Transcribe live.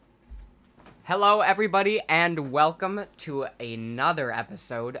Hello, everybody, and welcome to another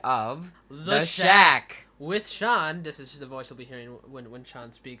episode of The Shack. With Sean. This is the voice you'll be hearing when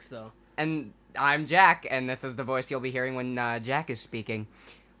Sean speaks, though. And I'm Jack, and this is the voice you'll be hearing when Jack is speaking.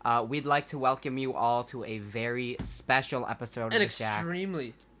 We'd like to welcome you all to a very special episode of The Shack. An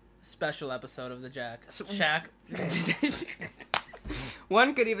extremely special episode of The Shack.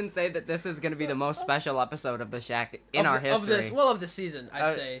 One could even say that this is going to be the most special episode of The Shack in our history. Of the season,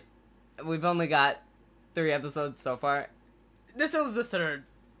 I'd say. We've only got 3 episodes so far. This is the third,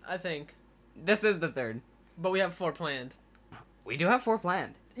 I think. This is the third. But we have 4 planned. We do have 4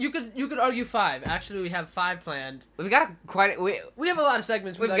 planned. You could argue 5. Actually, we have 5 planned. We got we have a lot of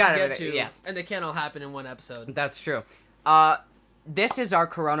segments we'd like to get to, yes. And they can't all happen in one episode. That's true. This is our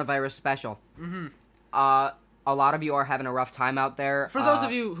coronavirus special. Mm-hmm. A lot of you are having a rough time out there. For those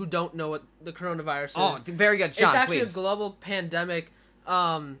of you who don't know what the coronavirus is. Oh, very good, Sean, it's actually please. A global pandemic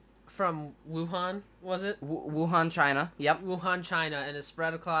from Wuhan, was it? Wuhan, China. Yep. Wuhan, China, and it's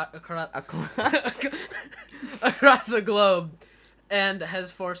spread across the globe, and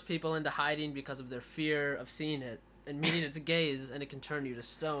has forced people into hiding because of their fear of seeing it and meeting its gaze, and it can turn you to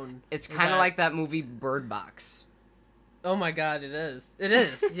stone. It's kind of like that movie Bird Box. Oh my god, it is. It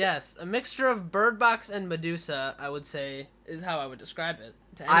is, yes. A mixture of Bird Box and Medusa, I would say, is how I would describe it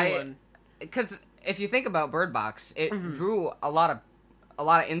to anyone. Because if you think about Bird Box, it drew a lot of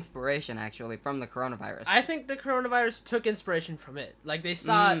inspiration, actually, from the coronavirus. I think the coronavirus took inspiration from it. Like, they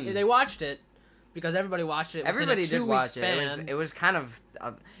saw it, they watched it, because everybody watched it. Everybody did watch it. It was kind of,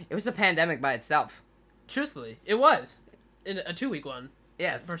 it was a pandemic by itself. Truthfully, it was. In a 2-week one.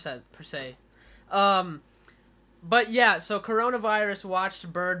 Yes. Per se. But yeah, so coronavirus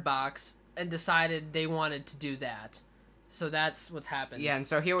watched Bird Box and decided they wanted to do that. So that's what's happened. Yeah, and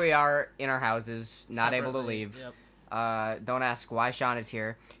so here we are in our houses, not able to leave. Yep. Don't ask why Sean is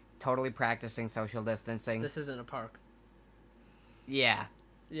here. Totally practicing social distancing. This isn't a park. Yeah.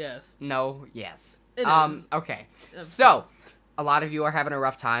 Yes. No. Yes. It is. Okay. So, a lot of you are having a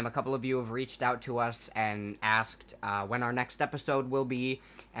rough time. A couple of you have reached out to us and asked when our next episode will be.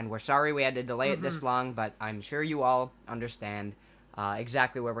 And we're sorry we had to delay it this long, but I'm sure you all understand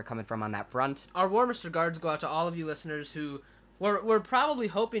exactly where we're coming from on that front. Our warmest regards go out to all of you listeners who were probably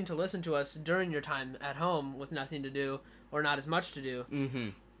hoping to listen to us during your time at home with nothing to do or not as much to do. Mm-hmm.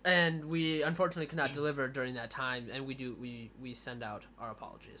 And we unfortunately could not deliver during that time, and we send out our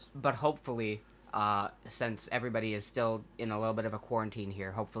apologies. But hopefully, since everybody is still in a little bit of a quarantine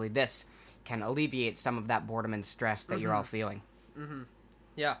here, hopefully this can alleviate some of that boredom and stress that you're all feeling. Mm-hmm.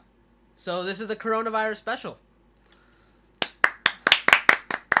 Yeah. So this is the coronavirus special.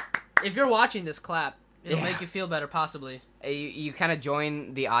 If you're watching this, clap. It'll make you feel better, possibly. You kind of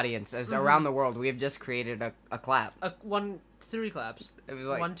join the audience as around the world we have just created a clap. 3 claps. It was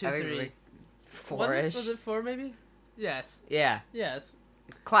like 1, 2, 3. Like 4-ish. Was it 4 maybe? Yes. Yeah. Yes.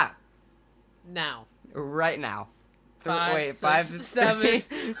 Clap. Now. Right now. 5, 5, 6, 7,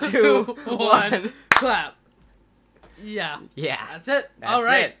 2, 1. Clap. Yeah. Yeah. That's it. That's All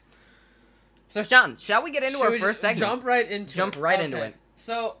right. It. So Sean, shall we get into our first segment? Jump right into it.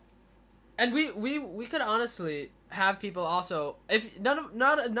 So, and we could honestly have people also, if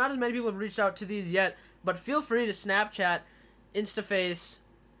not as many people have reached out to these yet, but feel free to Snapchat, Instaface,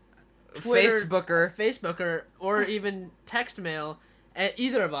 Twitter, Facebooker, or even text mail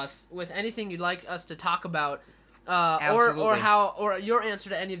either of us with anything you'd like us to talk about, or your answer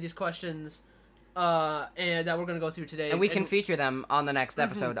to any of these questions, and that we're gonna go through today, and we can feature them on the next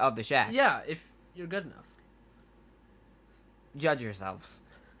episode of The Shack. Yeah, if you're good enough. Judge yourselves.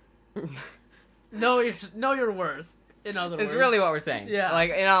 Know your worth. In other words, it's really what we're saying. Yeah.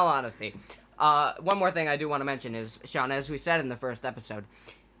 Like, in all honesty. One more thing I do want to mention is, Sean, as we said in the first episode,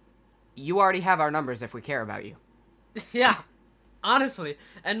 you already have our numbers if we care about you. Yeah, honestly.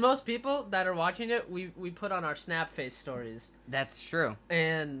 And most people that are watching it, we put on our Snapface stories. That's true.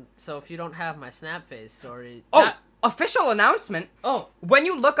 And so if you don't have my Snapface story... Official announcement! Oh! When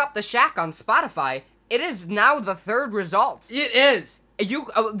you look up The Shack on Spotify, it is now the 3rd result. It is!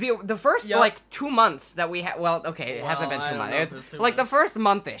 The first, 2 months that we had... Well, okay, it hasn't been 2 months. It's like the first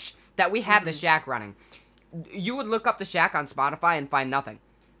month-ish that we had The Shack running. You would look up The Shack on Spotify and find nothing.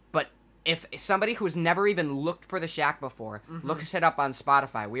 But if somebody who's never even looked for The Shack before looks it up on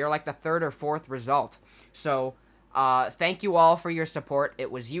Spotify, we are like the 3rd or 4th result. So, thank you all for your support.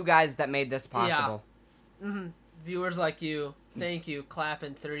 It was you guys that made this possible. Yeah. Mm-hmm. Viewers like you, thank you. Clap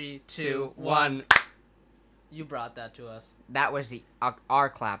in 3, 2, 1. You brought that to us. That was our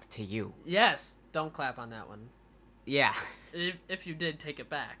clap to you. Yes. Don't clap on that one. Yeah. If you did, take it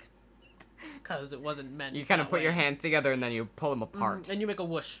back. Because it wasn't meant. You kind of put your hands together and then you pull them apart. And you make a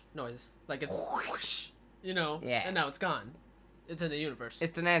whoosh noise. Like it's whoosh. You know? Yeah. And now it's gone. It's in the universe.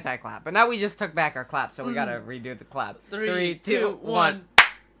 It's an anti-clap. But now we just took back our clap, so we gotta redo the clap. 3, 2, 1.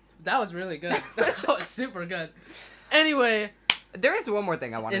 That was really good. That was super good. Anyway. There is one more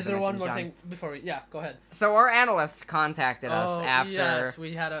thing I wanted to mention, Is there one more Sean. thing before we... Yeah, go ahead. So our analyst contacted us after... yes,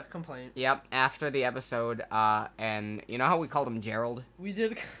 we had a complaint. Yep, after the episode, and you know how we called him Gerald? We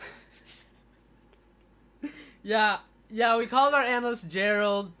did... Yeah, we called our analyst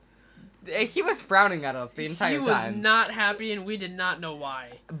Gerald. He was frowning at us the entire time. He was not happy, and we did not know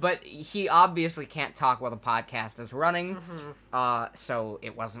why. But he obviously can't talk while the podcast is running, so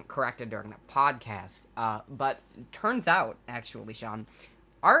it wasn't corrected during the podcast. But turns out, actually, Sean,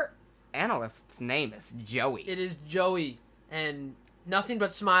 our analyst's name is Joey. It is Joey, and nothing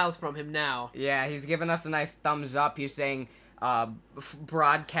but smiles from him now. Yeah, he's giving us a nice thumbs up. He's saying,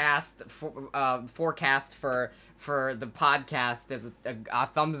 forecast for the podcast is a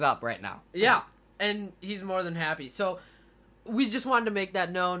thumbs up right now. Yeah, and he's more than happy. So we just wanted to make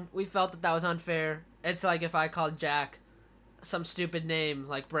that known. We felt that was unfair. It's like if I called Jack some stupid name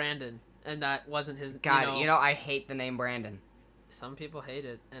like Brandon, and that wasn't his. God, you know I hate the name Brandon. Some people hate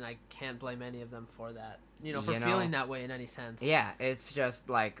it, and I can't blame any of them for that. For feeling that way in any sense. Yeah, it's just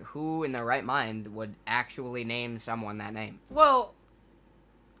like, who in their right mind would actually name someone that name? Well,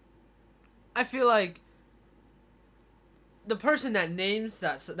 I feel like the person that names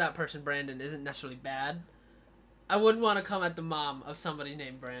that person Brandon isn't necessarily bad. I wouldn't want to come at the mom of somebody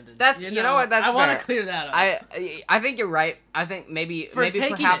named Brandon. That's you know what that's I want to clear that up. I think you're right. I think maybe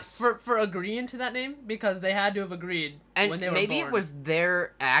perhaps for agreeing to that name because they had to have agreed when they were maybe born. It was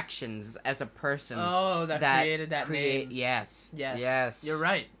their actions as a person. that created that name. Yes. You're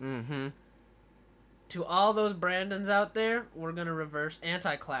right. Mm-hmm. To all those Brandons out there, we're gonna reverse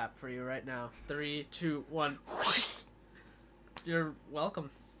anti-clap for you right now. 3, 2, 1. You're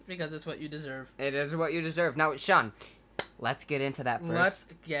welcome. Because it's what you deserve. It is what you deserve. Now, Sean, let's get into that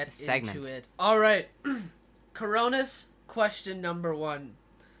first segment. Into it. All right. Coronas question number 1.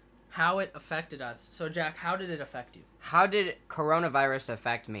 How it affected us. So, Jack, how did it affect you? How did coronavirus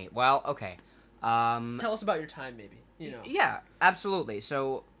affect me? Well, okay. Tell us about your time, maybe. Yeah, absolutely.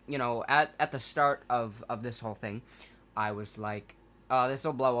 So, at the start of this whole thing, I was like, oh, this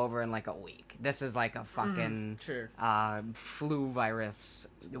will blow over in like a week. This is like a fucking flu virus,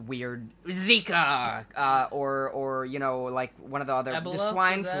 weird Zika, or like one of the other Ebola? the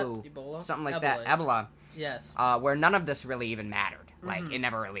swine flu, Ebola? Something like that. Ebola. Yes. Where none of this really even mattered. Like it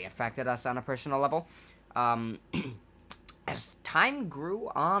never really affected us on a personal level. As time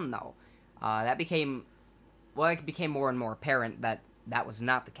grew on, though, it became more and more apparent that was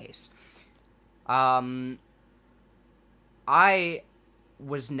not the case. I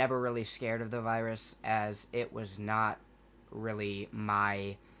was never really scared of the virus, as it was not really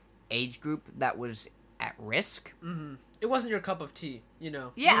my age group that was at risk. Mm-hmm. It wasn't your cup of tea, Yeah.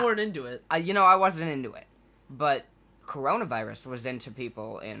 You weren't into it. I wasn't into it. But coronavirus was into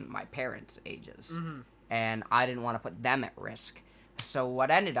people in my parents' ages. Mm-hmm. And I didn't want to put them at risk. So what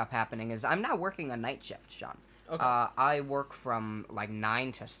ended up happening is I'm now working a night shift, Sean. Okay. I work from like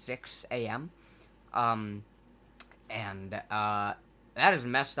 9 to 6 a.m. And that has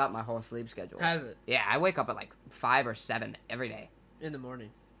messed up my whole sleep schedule. Has it? Yeah, I wake up at like 5 or 7 every day. In the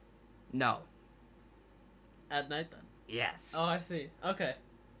morning? No. At night then? Yes. Oh, I see. Okay.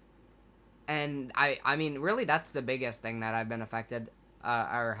 And I mean, really, that's the biggest thing that I've been affected,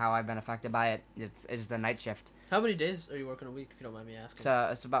 or how I've been affected by it, is the night shift. How many days are you working a week, if you don't mind me asking?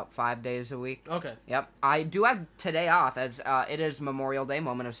 It's about 5 days a week. Okay. Yep. I do have today off, as it is Memorial Day,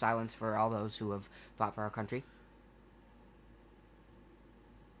 moment of silence for all those who have fought for our country.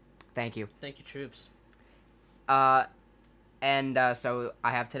 Thank you. Thank you, troops. So I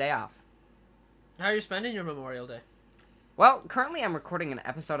have today off. How are you spending your Memorial Day? Well, currently I'm recording an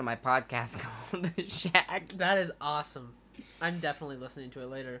episode of my podcast called The Seack. That is awesome. I'm definitely listening to it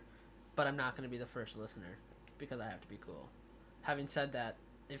later, but I'm not going to be the first listener because I have to be cool. Having said that,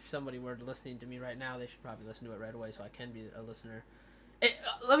 if somebody were listening to me right now, they should probably listen to it right away so I can be a listener.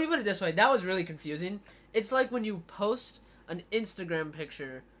 Let me put it this way. That was really confusing. It's like when you post an Instagram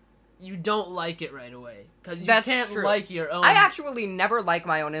picture, you don't like it right away because you can't like your own. I actually never like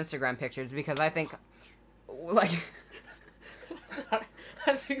my own Instagram pictures because I think, like... Sorry.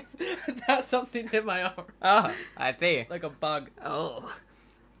 I think that's something in my arm. Oh, I see. Like a bug. Oh.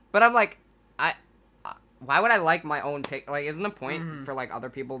 But I'm like, why would I like my own pic? Like, isn't the point for, like, other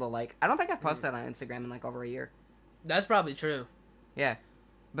people to like... I don't think I've posted on Instagram in, like, over a year. That's probably true. Yeah.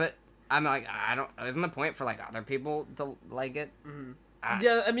 But I'm like, isn't the point for, like, other people to like it? Mm-hmm.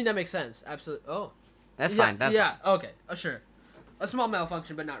 Yeah, I mean, that makes sense. Absolutely. Oh. That's fine. That's fine. Okay. Sure. A small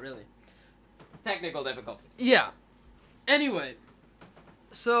malfunction, but not really. Technical difficulties. Yeah. Anyway.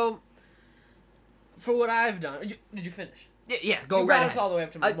 So, for what I've done... Did you finish? Yeah, go right ahead. You brought us all the way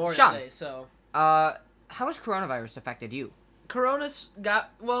up to Memorial Sean, Day, so... how has coronavirus affected you? Corona's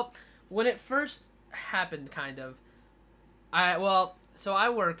got... Well, when it first happened, kind of... So I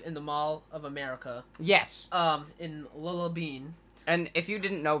work in the Mall of America. Yes. In Little Bean. And if you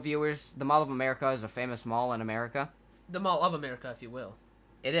didn't know, viewers, the Mall of America is a famous mall in America. The Mall of America, if you will.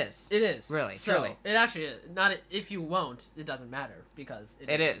 It is. It is. Really, so, truly. It actually is. Not if you won't, it doesn't matter, because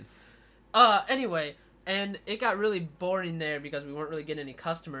it is. Anyway, and it got really boring there because we weren't really getting any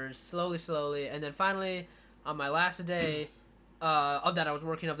customers, slowly, and then finally, on my last day of that I was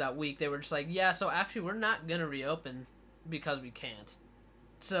working of that week, they were just like, yeah, so actually we're not going to reopen because we can't.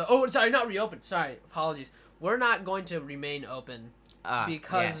 So, not reopen. Sorry, apologies. We're not going to remain open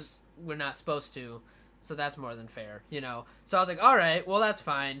because we're not supposed to. So that's more than fair, you know. So I was like, all right, well, that's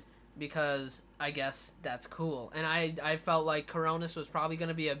fine because I guess that's cool. And I felt like Coronas was probably going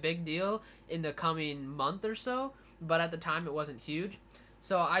to be a big deal in the coming month or so, but at the time it wasn't huge.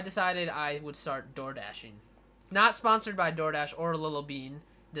 So I decided I would start door dashing. Not sponsored by DoorDash or Little Bean.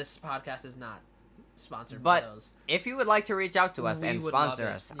 This podcast is not sponsored by those. If you would like to reach out to us and sponsor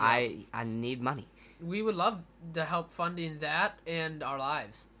us, yeah. I need money. We would love to help funding that and our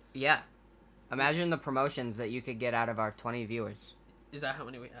lives. Yeah. Imagine the promotions that you could get out of our 20 viewers. Is that how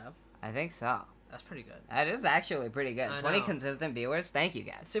many we have? I think so. That's pretty good. That is actually pretty good. 20 know. consistent viewers. Thank you,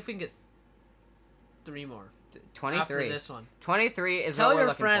 guys. Let's see if we can get 3 more. 23. After this one. 23 is Tell what we're your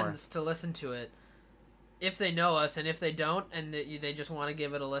looking friends to listen to it. If they know us, and if they don't, and they just want to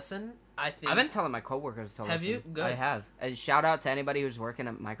give it a listen, I think... I've been telling my coworkers to listen. Have you? Good. I have. Shout out to anybody who's working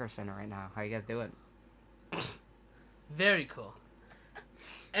at Micro Center right now. How you guys doing? Very cool.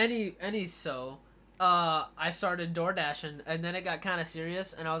 I started door dashing, and then it got kind of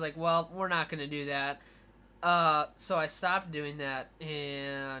serious, and I was like, well, we're not going to do that. So I stopped doing that,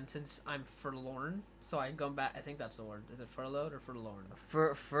 and since I'm forlorn, so I go back, I think that's the word. Is it furloughed or forlorn?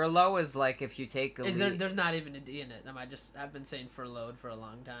 Furlough is like if you take a leave. There's not even a D in it. I've been saying furloughed for a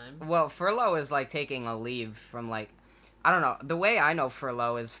long time. Well, furlough is like taking a leave from like, I don't know. The way I know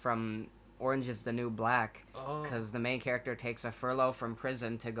furlough is from Orange is the New Black. Oh. Because the main character takes a furlough from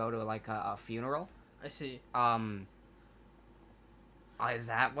prison to go to like a funeral. I see. Is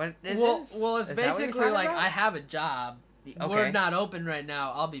that what it is? Well, it's basically like about? I have a job. Okay. We're not open right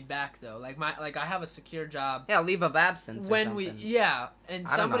now. I'll be back though. Like I have a secure job. Yeah, leave of absence. And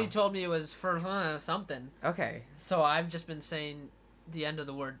somebody told me it was for something. Okay. So I've just been saying the end of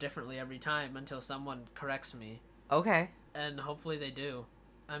the word differently every time until someone corrects me. Okay. And hopefully they do.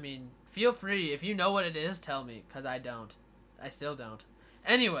 I mean, feel free if you know what it is, tell me, because I don't. I still don't.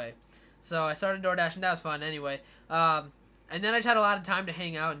 Anyway, so I started DoorDash and that was fun. Anyway, and then I just had a lot of time to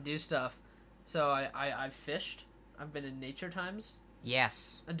hang out and do stuff. So I fished. I've been in nature times.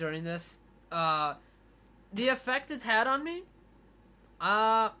 Yes. During this, the effect it's had on me,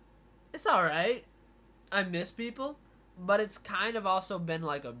 it's all right. I miss people, but it's kind of also been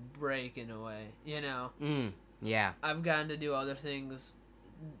like a break in a way, you know. Yeah. I've gotten to do other things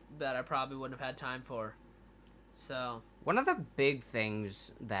that I probably wouldn't have had time for. So one of the big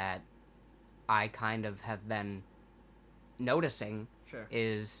things that I kind of have been noticing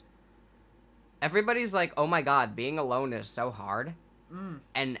is everybody's like, oh my god, being alone is so hard.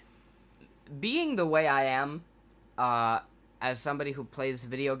 And being the way I am, as somebody who plays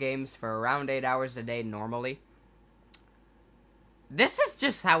video games for around 8 hours a day normally, this is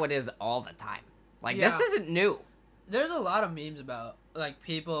just how it is all the time. Like, this isn't new. There's a lot of memes about, like,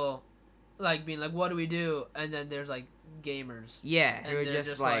 people, like, being like, what do we do? And then there's, like, gamers. Yeah. And they're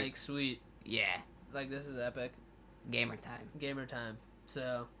just like, sweet. Yeah. Like, this is epic. Gamer time. Gamer time.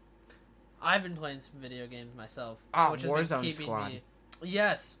 So, I've been playing some video games myself. Which has been keeping Squad. Me...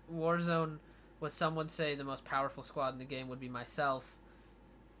 Yes, Warzone, what some would say the most powerful squad in the game would be myself,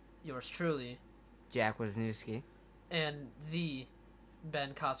 yours truly, Jack Wisniewski, and the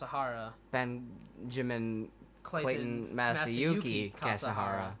Ben Kasahara. Benjamin Clayton Masayuki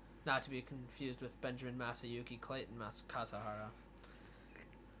Kasahara. Not to be confused with Benjamin Masayuki Clayton Kasahara.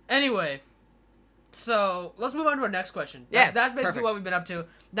 Anyway, so let's move on to our next question. Yes, that's basically perfect. what we've been up to.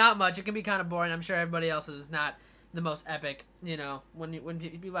 Not much. It can be kind of boring. I'm sure everybody else is not the most epic. You know, when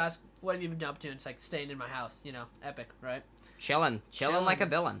people ask, what have you been up to? And it's like, staying in my house. You know, epic, right? Chilling like a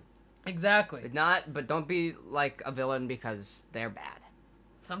villain. Exactly. But don't be like a villain because they're bad.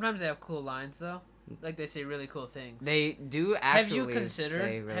 Sometimes they have cool lines, though. Like, they say really cool things. They do actually Have you considered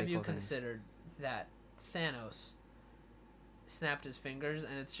things. that Thanos snapped his fingers,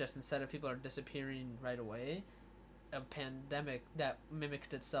 and it's just instead of people are disappearing right away, a pandemic that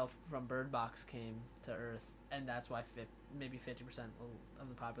mimicked itself from Bird Box came to Earth, and that's why maybe 50% of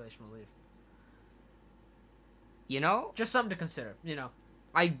the population will leave. You know? Just something to consider, you know.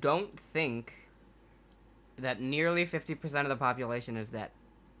 I don't think that nearly 50% of the population is dead.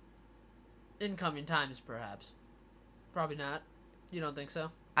 In coming times, perhaps. Probably not. You don't think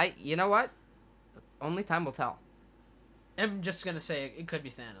so? You know what? Only time will tell. I'm just gonna say it could be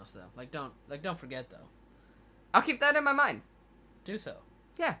Thanos, though. Don't forget, though. I'll keep that in my mind. Do so.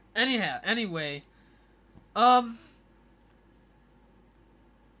 Yeah. Anyway,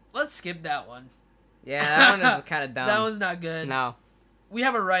 let's skip that one. Yeah, that one is kind of dumb. That one's not good. No. We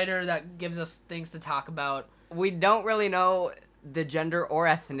have a writer that gives us things to talk about. We don't really know the gender or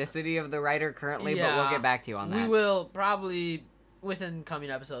ethnicity of the writer currently, but we'll get back to you on that. We will probably, within coming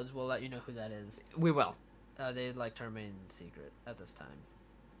episodes, we'll let you know who that is. We will. They'd like to remain secret at this time.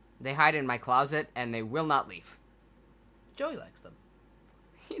 They hide in my closet, and they will not leave. Joey likes them.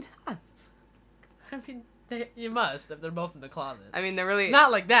 He does. I mean, you must, if they're both in the closet. I mean, they're really...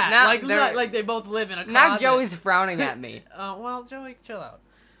 Not like that. Not like they both live in a closet. Now Joey's frowning at me. Well, Joey, chill out.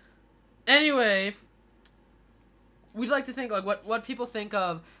 Anyway, we'd like to think, like, what people think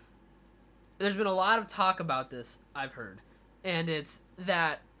of... There's been a lot of talk about this, I've heard. And it's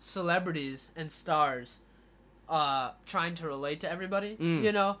that celebrities and stars trying to relate to everybody,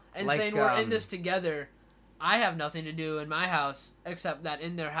 you know? And like, saying, we're in this together. I have nothing to do in my house, except that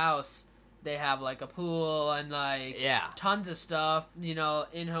in their house... They have, like, a pool and, like, tons of stuff, you know,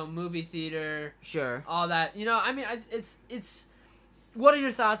 in-home movie theater. Sure. All that. You know, I mean, it's... What are your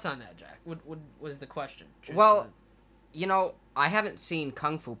thoughts on that, Jack? Was the question. Well, you know, I haven't seen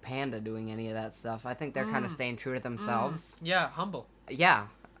Kung Fu Panda doing any of that stuff. I think they're kind of staying true to themselves. Yeah, humble. Yeah,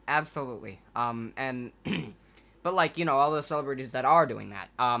 absolutely. And... but, like, you know, all the celebrities that are doing that.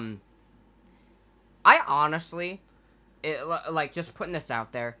 I honestly... like, just putting this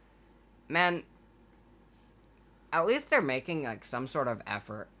out there... Man, at least they're making, like, some sort of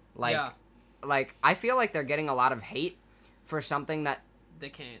effort. Like, I feel like they're getting a lot of hate for something that... They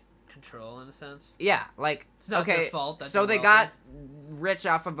can't control, in a sense. Yeah, like... It's not their fault that so they got rich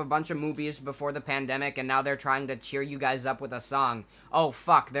off of a bunch of movies before the pandemic, and now they're trying to cheer you guys up with a song. Oh,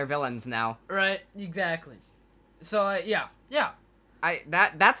 fuck, they're villains now. Right, exactly. So, yeah.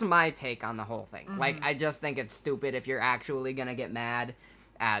 That's my take on the whole thing. Mm-hmm. Like, I just think it's stupid if you're actually gonna get mad...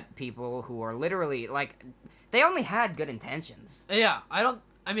 at people who are literally, like, they only had good intentions. Yeah, I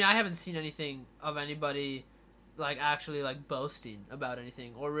haven't seen anything of anybody, like, actually, like, boasting about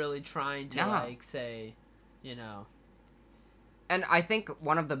anything, or really trying to, like, say, you know. And I think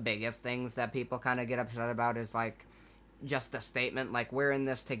one of the biggest things that people kind of get upset about is, like, just a statement, like, we're in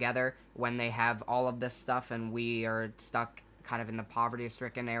this together, when they have all of this stuff, and we are stuck kind of in the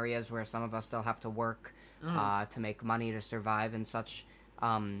poverty-stricken areas where some of us still have to work to make money to survive and such.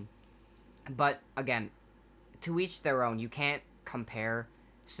 But again, to each their own. You can't compare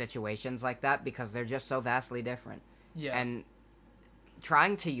situations like that because they're just so vastly different. Yeah. And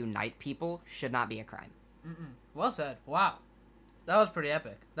trying to unite people should not be a crime. Well said. Wow. That was pretty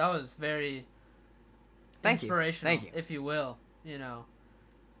epic. That was very inspirational, if you will, you know.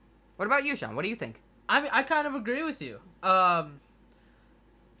 What about you, Sean? What do you think? I mean, I kind of agree with you. I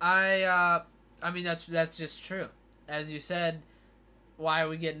mean, that's just true. As you said, why are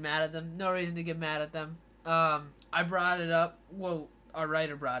we getting mad at them? No reason to get mad at them. I brought it up. Well, our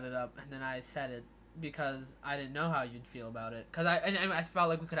writer brought it up, and then I said it because I didn't know how you'd feel about it. Because I felt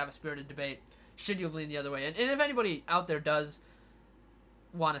like we could have a spirited debate. Should you have leaned the other way? And if anybody out there does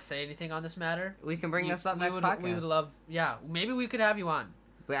want to say anything on this matter, we can bring this up next podcast. We would love, maybe we could have you on.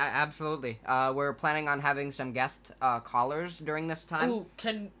 Absolutely. We're planning on having some guest callers during this time. Ooh,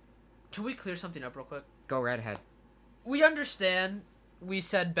 can we clear something up real quick? Go right ahead. We understand. We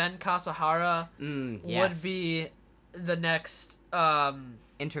said Ben Kasahara would be the next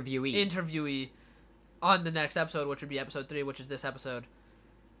interviewee on the next episode, which would be episode 3, which is this episode.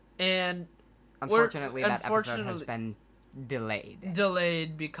 And unfortunately, that episode has been delayed.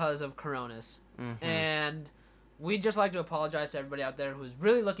 Delayed because of Coronas. Mm-hmm. And we'd just like to apologize to everybody out there who's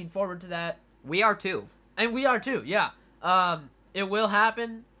really looking forward to that. We are too. And we are too, yeah. It will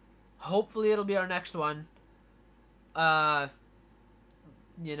happen. Hopefully it'll be our next one.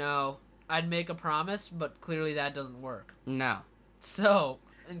 You know, I'd make a promise, but clearly that doesn't work. No. So,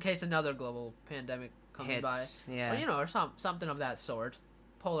 in case another global pandemic comes by, yeah. Well, you know, or something of that sort.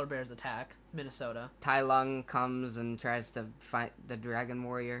 Polar bears attack, Minnesota. Tai Lung comes and tries to fight the Dragon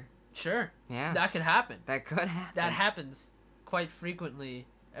Warrior. Sure. Yeah. That could happen. That could happen. That happens quite frequently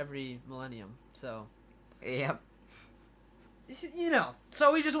every millennium, so. Yep.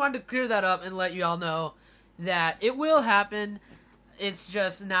 So we just wanted to clear that up and let you all know that it will happen. It's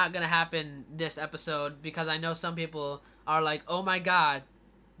just not going to happen this episode because I know some people are like, oh my god,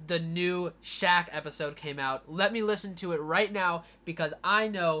 the new Seack episode came out. Let me listen to it right now because I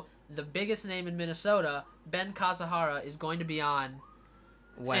know the biggest name in Minnesota, Ben Kazahara, is going to be on.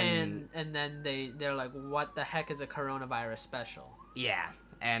 And then they're like, what the heck is a coronavirus special? Yeah.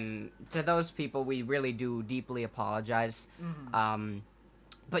 And to those people, we really do deeply apologize. Mm-hmm.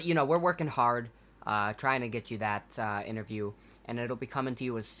 But, we're working hard trying to get you that interview, and it'll be coming to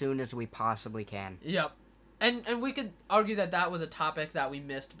you as soon as we possibly can. Yep. And we could argue that was a topic that we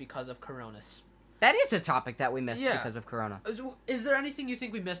missed because of Coronas. That is a topic that we missed because of Corona. Is there anything you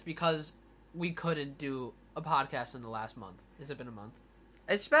think we missed because we couldn't do a podcast in the last month? Has it been a month?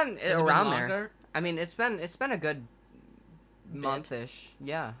 It's been around there. I mean, it's been a good month-ish.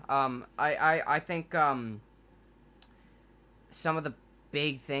 Yeah. I think some of the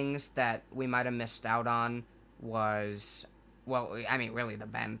big things that we might have missed out on was, really the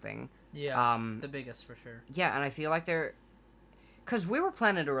Ben thing. Yeah, the biggest for sure. Yeah, and I feel like because we were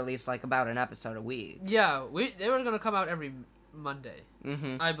planning to release like about an episode a week. Yeah, they were gonna come out every Monday,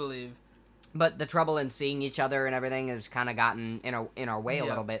 I believe. But the trouble in seeing each other and everything has kind of gotten in our way a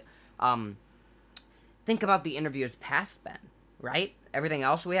little bit. Think about the interviews past Ben, right? Everything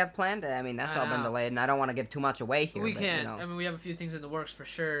else we have planned, I mean, that's all been delayed, and I don't want to give too much away here. We can't. I mean, we have a few things in the works for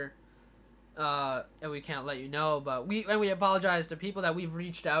sure. And we can't let you know, but we apologize to people that we've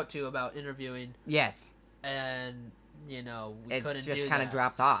reached out to about interviewing. Yes. And, we couldn't do that. It's just kind of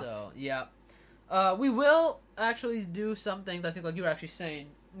dropped off. So, yeah. We will actually do some things, I think like you were actually saying,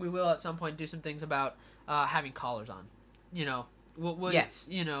 we will at some point do some things about having callers on. We'll yes.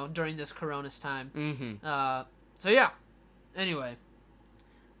 During this Corona's time. Mm-hmm. So, yeah. Anyway.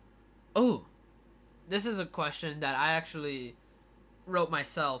 Oh. This is a question that I actually wrote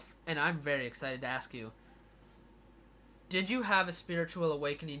myself, and I'm very excited to ask you. Did you have a spiritual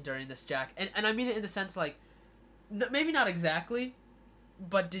awakening during this, Jack? And I mean it in the sense, like, maybe not exactly,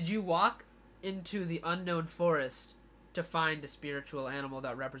 but did you walk into the unknown forest to find a spiritual animal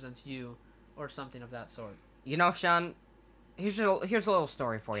that represents you, or something of that sort? Sean, here's a little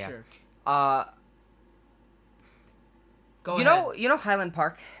story for you. Sure. Go ahead. You know Highland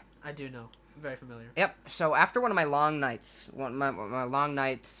Park? I do know. Very familiar. Yep. So after one of my long nights,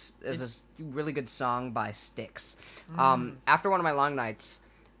 is a really good song by Styx. After one of my long nights,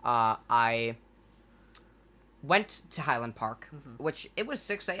 I went to Highland Park, which it was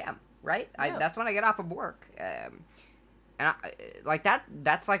 6 a.m. Right? Yeah. That's when I get off of work, and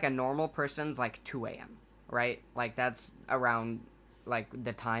that's like a normal person's like 2 a.m. Right? Like that's around like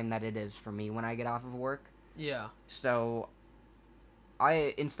the time that it is for me when I get off of work. Yeah. So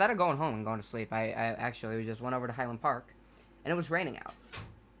instead of going home and going to sleep, I actually just went over to Highland Park, and it was raining out,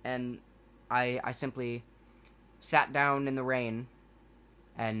 and I simply sat down in the rain,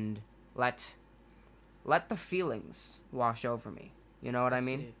 and let the feelings wash over me. You know what I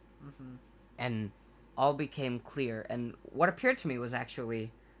mean? Mm-hmm. And all became clear, and what appeared to me was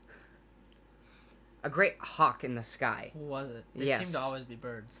actually a great hawk in the sky. Who was it? They seem to always be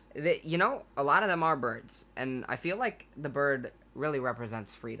birds. A lot of them are birds, and I feel like the bird really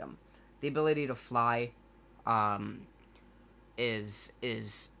represents freedom. The ability to fly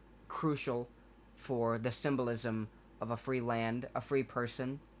is crucial for the symbolism of a free land, a free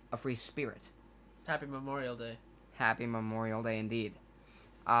person, a free spirit. Happy Memorial Day. Happy Memorial Day indeed.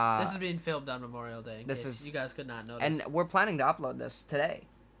 This is being filmed on Memorial Day, in case you guys could not notice. And we're planning to upload this today.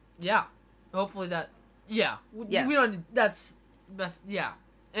 Yeah. Hopefully that... Yeah. Yeah. We don't... That's... Yeah.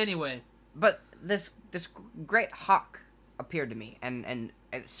 Anyway. But this great hawk appeared to me, and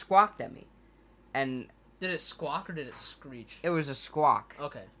it squawked at me. And... Did it squawk or did it screech? It was a squawk.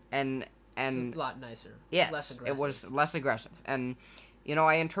 Okay. And it's a lot nicer. Yes. Less aggressive. It was less aggressive. And,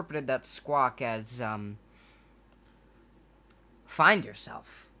 I interpreted that squawk as, find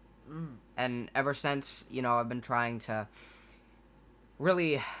yourself. And ever since, I've been trying to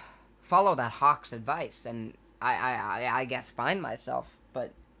really follow that hawk's advice, and I guess find myself,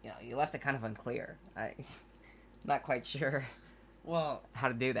 but you left it kind of unclear. I'm not quite sure how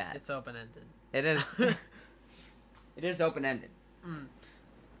to do that. It's open-ended. It is. It is open-ended.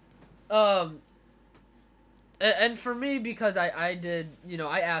 And for me, because I did,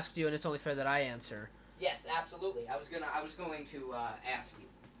 I asked you, and it's only fair that I answer. Yes, absolutely. I was going to ask you.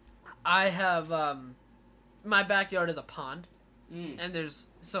 I have my backyard is a pond, and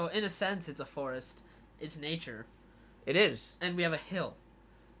so in a sense it's a forest, it's nature. It is. And we have a hill.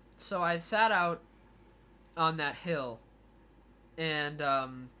 So I sat out on that hill, and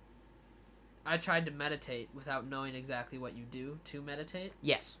I tried to meditate without knowing exactly what you do to meditate.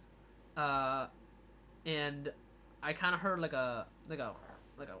 Yes. And I kind of heard like a.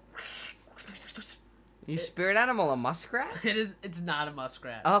 You spirit animal a muskrat? It's not a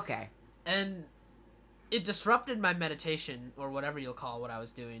muskrat. Okay. And it disrupted my meditation, or whatever you'll call what I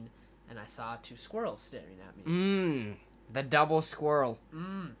was doing, and I saw 2 squirrels staring at me. The double squirrel.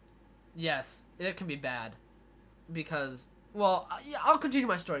 Yes, it can be bad. Because, well, I'll continue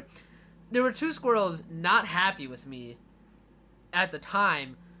my story. There were 2 squirrels not happy with me at the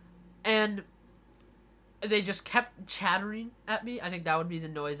time, and they just kept chattering at me. I think that would be the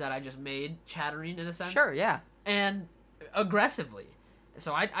noise that I just made, chattering in a sense. Sure, yeah. And aggressively.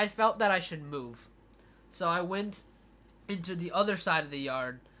 So I felt that I should move. So I went into the other side of the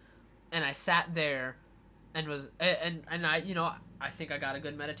yard, and I sat there, and I think I got a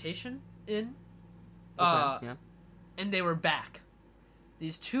good meditation in. Okay, yeah. And they were back.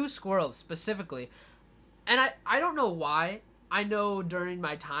 These 2 squirrels specifically. And I don't know why. I know during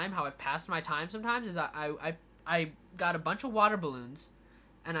my time, how I've passed my time sometimes, is I got a bunch of water balloons,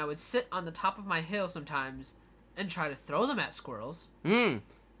 and I would sit on the top of my hill sometimes and try to throw them at squirrels.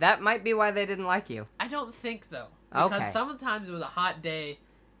 That might be why they didn't like you. I don't think, though. Because Okay. sometimes it was a hot day,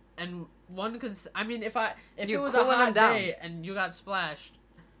 and one could... I mean, if it You're was a cooling hot them down. day and you got splashed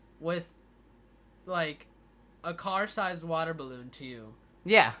with, like, a car-sized water balloon to you,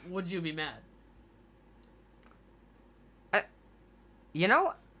 Yeah. would you be mad?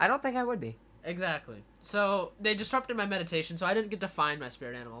 I don't think I would be. Exactly. So, they disrupted my meditation, so I didn't get to find my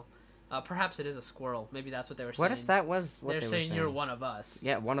spirit animal. Perhaps it is a squirrel. Maybe that's what they were saying. What if that was what They're they were saying you're one of us.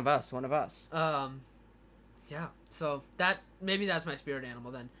 Yeah, one of us. Yeah. So, maybe that's my spirit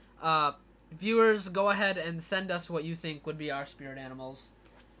animal then. Viewers, go ahead and send us what you think would be our spirit animals,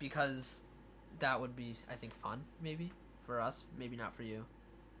 because that would be, I think, fun, maybe, for us. Maybe not for you.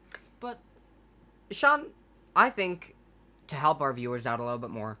 But, Sean, I think to help our viewers out a little bit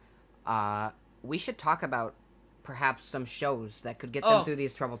more, we should talk about perhaps some shows that could get them through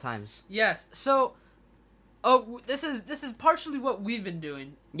these troubled times. yes. So, this is partially what we've been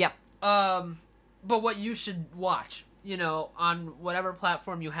doing. Yep. But what you should watch, on whatever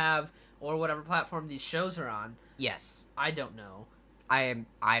platform you have, or whatever platform these shows are on. Yes. I don't know. I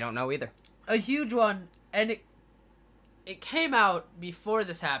don't know either. A huge one, and it came out before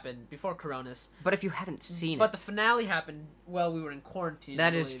this happened, before Coronas. But if you haven't seen But the finale happened while we were in quarantine.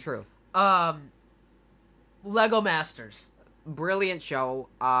 that is true. Lego Masters. Brilliant show.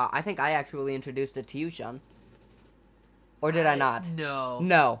 I think I actually introduced it to you, Sean. Or did I not? No.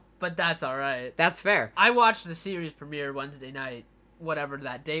 No. But that's alright. That's fair. I watched the series premiere Wednesday night, whatever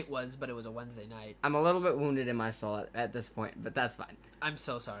that date was, but it was a Wednesday night. I'm a little bit wounded in my soul at this point, but that's fine. I'm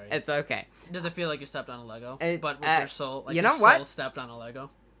so sorry. It's okay. Does it feel like you stepped on a Lego? But with your soul, like you your know what? soul stepped on a Lego?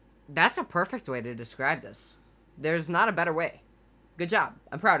 That's a perfect way to describe this. There's not a better way. Good job.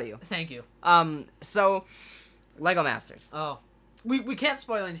 I'm proud of you. Thank you. So, Lego Masters. Oh. We can't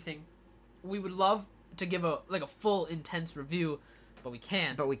spoil anything. We would love to give a full, intense review, but we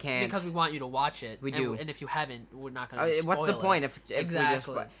can't. Because we want you to watch it. We do. And if you haven't, we're not going to spoil it. What's the point if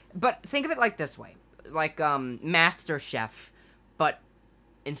exactly. we just... But think of it like this way. Like, Master Chef, but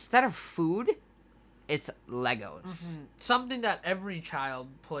instead of food, it's Legos. Mm-hmm. Something that every child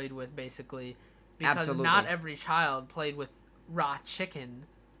played with, basically. Because Absolutely. not every child played with raw chicken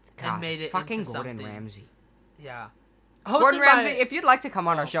God, and made it fucking into Gordon something. Ramsay. Yeah. Gordon Hosted by- Ramsay, if you'd like to come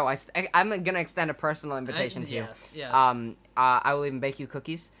on our show, I'm gonna extend a personal invitation to you. Yes. I will even bake you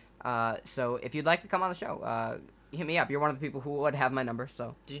cookies. So if you'd like to come on the show, hit me up. You're one of the people who would have my number.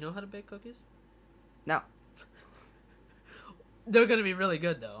 So. Do you know how to bake cookies? No. They're gonna be really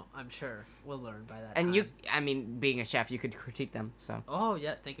good, though. I'm sure we'll learn by that. And time. Being a chef, you could critique them. So. Oh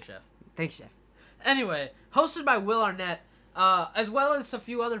yes, thank you, chef. Thanks, chef. Anyway, hosted by Will Arnett. As well as a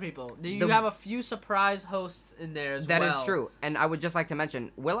few other people. You have a few surprise hosts in there as well. That is true. And I would just like to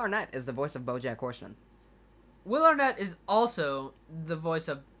mention, Will Arnett is the voice of BoJack Horseman. Will Arnett is also the voice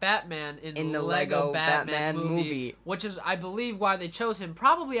of Batman in the Lego Batman movie. Which is, I believe, why they chose him.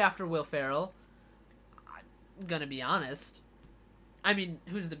 Probably after Will Ferrell. I'm gonna be honest. I mean,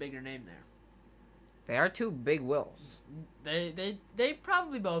 who's the bigger name there? They are two big Wills. They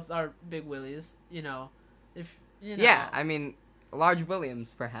probably both are big Willies, if... Yeah, I mean, Large Williams,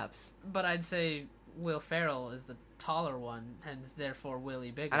 perhaps. But I'd say Will Ferrell is the taller one, and therefore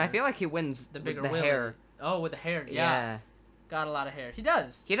Willie bigger. And I feel like he wins the bigger with the Willie. hair. Oh, with the hair, yeah. Got a lot of hair. He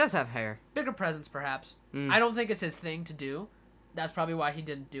does. He does have hair. Bigger presence, perhaps. Mm. I don't think it's his thing to do. That's probably why he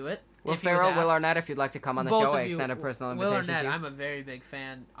didn't do it. Will Ferrell, Will Arnett, if you'd like to come on the show, I extend a personal invitation Will Arnett, to you. I'm a very big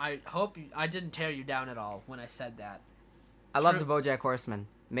fan. I hope I didn't tear you down at all when I said that. I love the BoJack Horseman.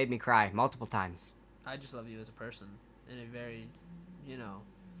 made me cry multiple times. I just love you as a person in a very, you know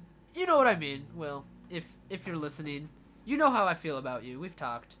what I mean. Will, if you're listening, you know how I feel about you. We've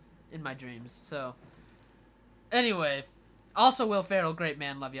talked in my dreams. So, anyway, also Will Ferrell, great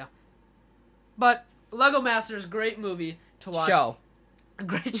man, love ya. But Lego Masters, great movie to watch. Show.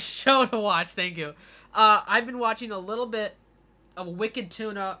 Great show to watch. Thank you. I've been watching a little bit of Wicked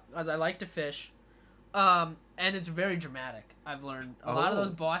Tuna, as I like to fish, and it's very dramatic. I've learned a lot of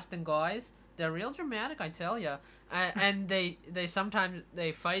those Boston guys, they're real dramatic, I tell you. And they sometimes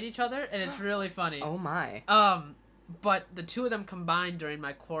they fight each other, and it's really funny. Oh my. But the two of them combined during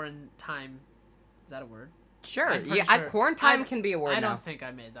my quarantine. Is that a word? Sure. Yeah, quarantine can be a word. I don't think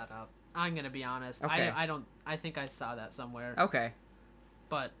I made that up. I'm gonna be honest. Okay. I think I saw that somewhere. Okay.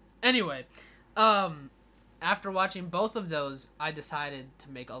 But anyway, after watching both of those, I decided to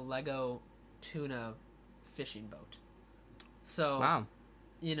make a Lego tuna fishing boat. So, wow.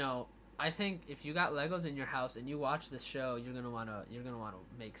 You know, I think if you got Legos in your house and you watch this show, you're gonna wanna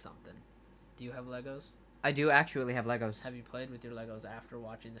make something. Do you have Legos? I do actually have Legos. Have you played with your Legos after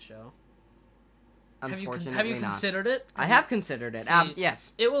watching the show? Unfortunately, have you considered it? I have considered it. See,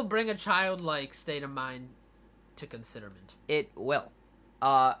 yes. It will bring a childlike state of mind to considerment. It will.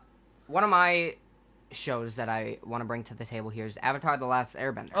 One of my shows that I want to bring to the table here is Avatar: The Last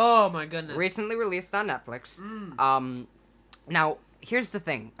Airbender. Oh my goodness! Recently released on Netflix. Now here's the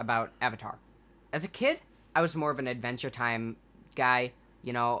thing about Avatar. As a kid, I was more of an Adventure Time guy.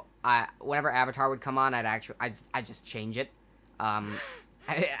 You know, whenever Avatar would come on, I just change it.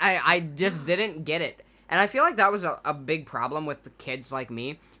 I just didn't get it, and I feel like that was a big problem with the kids like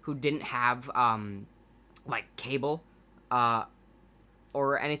me who didn't have like cable,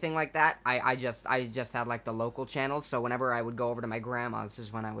 or anything like that. I just had like the local channels, so whenever I would go over to my grandma's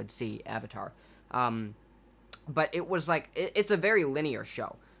is when I would see Avatar. But it was like it's a very linear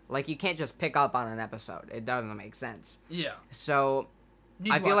show. Like you can't just pick up on an episode. It doesn't make sense. Yeah. So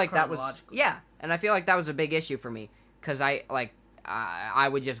I feel like that was and I feel like that was a big issue for me because I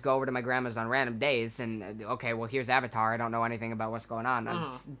would just go over to my grandma's on random days and okay, well here's Avatar. I don't know anything about what's going on. I'll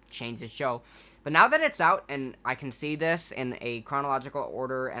just change the show. But now that it's out and I can see this in a chronological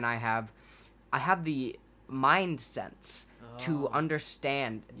order and I have the mind sense to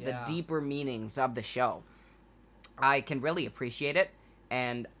understand the deeper meanings of the show, I can really appreciate it,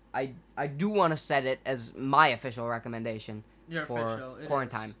 and I do want to set it as my official recommendation for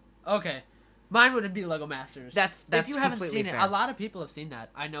quarantine. Okay. Mine would be Lego Masters. That's if you haven't seen fair. it, a lot of people have seen that.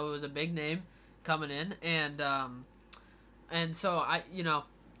 I know it was a big name coming in, and so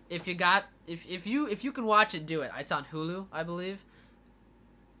if you can watch it, do it. It's on Hulu, I believe.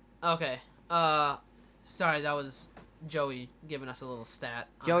 Okay. Sorry, that was Joey giving us a little stat.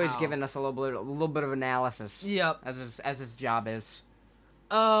 Joey's giving us a little bit of analysis. Yep. As his job is.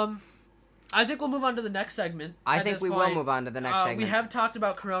 I think we'll move on to the next segment. I think we will move on to the next segment. We have talked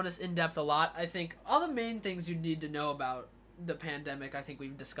about Coronas in depth a lot. I think all the main things you need to know about the pandemic, I think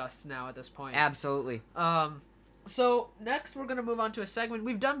we've discussed now at this point. Absolutely. So next we're gonna move on to a segment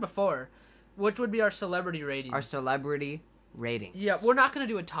we've done before, which would be our celebrity ratings. Our celebrity ratings. Yeah, we're not gonna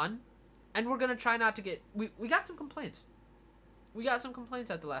do a ton, and we're gonna try not to get. We got some complaints. We got some complaints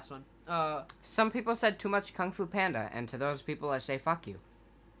at the last one. Some people said too much Kung Fu Panda, and to those people I say fuck you.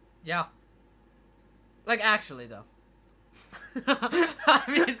 Yeah. Like, actually, though. I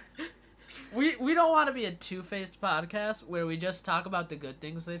mean, we don't want to be a two-faced podcast where we just talk about the good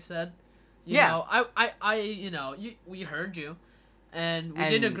things they've said. You know, we heard you, and we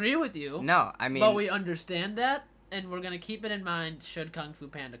didn't agree with you. No, I mean... But we understand that, and we're going to keep it in mind should Kung Fu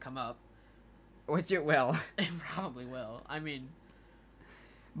Panda come up. Which it will. It probably will. I mean...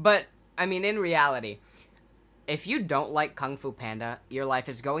 But, I mean, in reality... If you don't like Kung Fu Panda, your life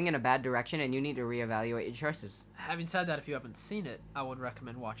is going in a bad direction and you need to reevaluate your choices. Having said that, if you haven't seen it, I would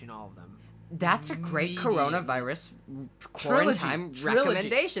recommend watching all of them. That's a great coronavirus quarantine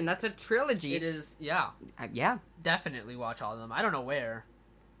recommendation. That's a trilogy. It is, yeah. Yeah. Definitely watch all of them. I don't know where,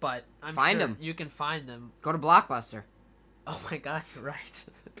 but I'm find sure them. You can find them. Go to Blockbuster. Oh my god, you're right.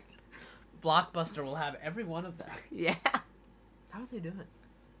 Blockbuster will have every one of them. Yeah. How are they doing?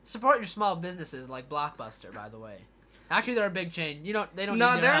 Support your small businesses like Blockbuster, by the way. Actually, they're a big chain. They don't need their help.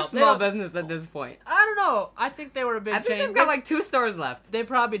 No, they're a small business at this point. I don't know. I think they were a big chain. I think they've got like 2 stores left. They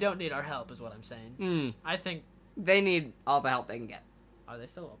probably don't need our help, is what I'm saying. I think... They need all the help they can get. Are they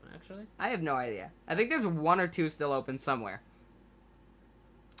still open, actually? I have no idea. I think there's 1 or 2 still open somewhere.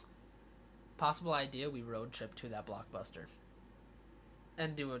 Possible idea, we road trip to that Blockbuster.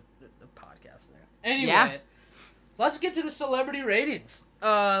 And do a podcast there. Anyway... Yeah. Let's get to the celebrity ratings.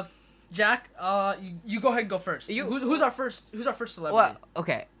 Jack, you go ahead and go first. Who's our first celebrity? Well,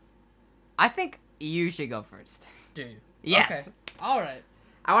 okay. I think you should go first. Do you? Yes. Okay. All right.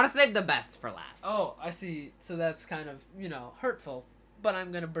 I want to save the best for last. Oh, I see. So that's kind of, hurtful. But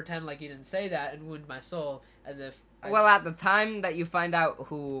I'm going to pretend like you didn't say that and wound my soul as if... Well, at the time that you find out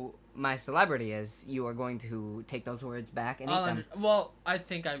who my celebrity is, you are going to take those words back and eat them. Well, I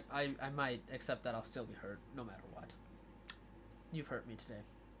think I might accept that I'll still be hurt no matter what. You've hurt me today.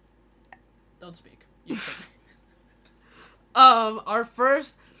 Don't speak. You've hurt me. Our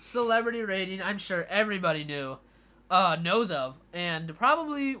first celebrity rating, I'm sure everybody knows of, and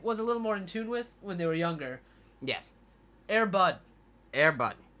probably was a little more in tune with when they were younger. Yes. Air Bud. Air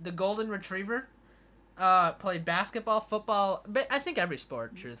Bud. The golden retriever. Played basketball, football, I think every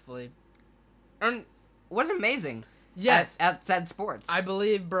sport, truthfully. And was amazing. Yes. At said sports. I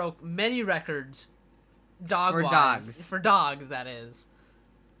believe broke many records. For dogs, that is.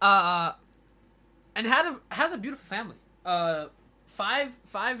 And has a beautiful family.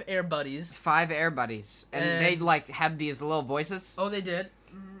 Five Air Buddies. 5 Air Buddies. And they, had these little voices. Oh, they did?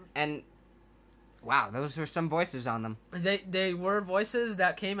 And, wow, those were some voices on them. They were voices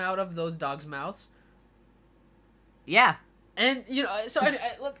that came out of those dogs' mouths. Yeah. And, so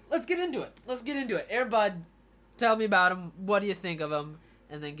let's get into it. Let's get into it. Air Bud, tell me about him. What do you think of him?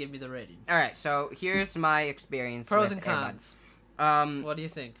 And then give me the rating. All right, so here's my experience Pros with and cons. Air Bud. What do you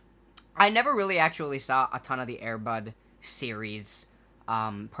think? I never really actually saw a ton of the Air Bud series,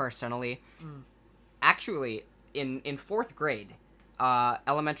 personally. Actually, in 4th grade,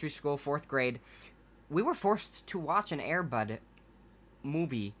 elementary school, 4th grade, we were forced to watch an Air Bud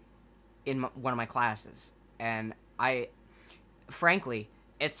movie in one of my classes. And frankly,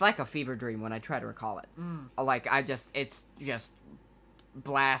 it's like a fever dream when I try to recall it. It's just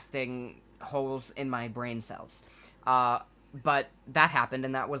blasting holes in my brain cells. But that happened,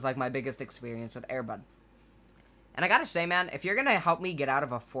 and that was, my biggest experience with Air Bud. And I gotta say, man, if you're gonna help me get out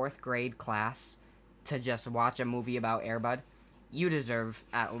of a 4th grade class to just watch a movie about Air Bud, you deserve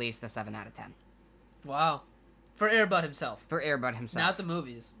at least a 7 out of 10. Wow. For Air Bud himself. For Air Bud himself. Not the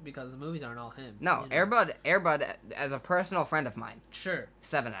movies, because the movies aren't all him. No, Air Bud, as a personal friend of mine. Sure.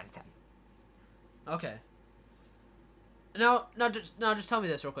 7 out of 10. Okay. Now just tell me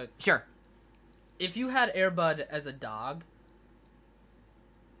this real quick. Sure. If you had Air Bud as a dog...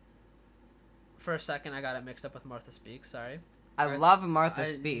 For a second, I got it mixed up with Martha Speaks. Sorry. I love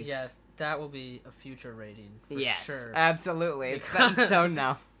Martha Speaks. Yes, that will be a future rating for sure. Absolutely. It's set in stone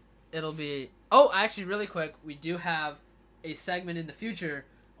now. It'll be... Oh, actually, really quick, we do have a segment in the future.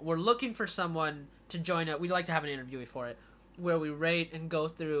 We're looking for someone to join it. We'd like to have an interviewee for it, where we rate and go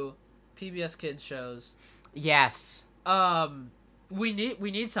through PBS Kids shows. Yes. We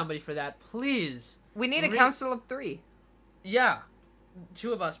need somebody for that. Please. We need a council of 3. Yeah.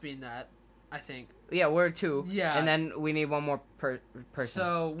 2 of us being that. I think. Yeah, we're 2. Yeah. And then we need one more person.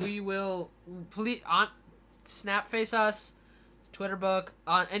 So we will please Snapface us, Twitter book,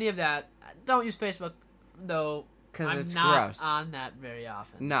 on any of that. Don't use Facebook though, because it's gross. I'm not on that very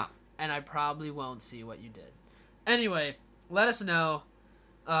often. No. And I probably won't see what you did. Anyway, let us know.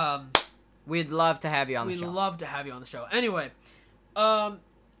 We'd love to have you on the show. We'd love to have you on the show. Anyway, 7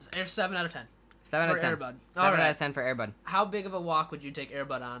 out of 10. 7 out of 10. Air Bud. 7 out of 10 for Air Bud. How big of a walk would you take Air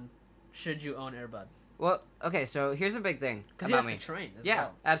Bud on? Should you own Air Bud? Well, okay, so here's a big thing because he has to train as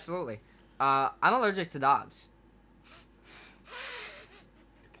well. Absolutely. I'm allergic to dogs.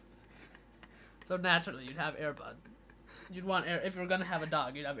 So naturally, you'd have Air Bud. You'd want if you're gonna have a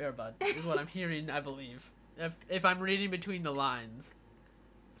dog, you'd have Air Bud. Is what I'm hearing, I believe. If I'm reading between the lines,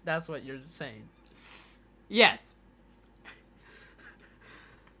 that's what you're saying. Yes.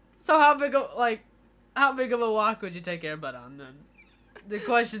 So how big of a walk would you take Air Bud on then? The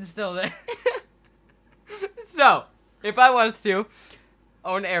question's still there. So, if I was to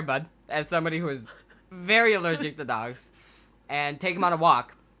own Air Bud as somebody who is very allergic to dogs and take him on a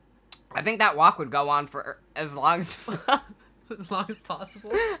walk, I think that walk would go on for as long as possible.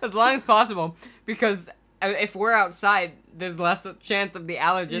 As long as possible, because if we're outside, there's less chance of the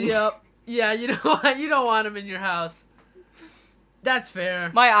allergens. Yep. Yeah, you don't want them in your house. That's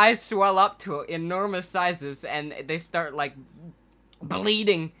fair. My eyes swell up to enormous sizes, and they start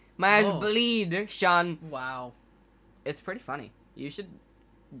bleeding. My eyes bleed, Sean. Wow. It's pretty funny. You should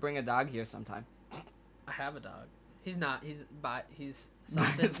bring a dog here sometime. I have a dog. He's not. He's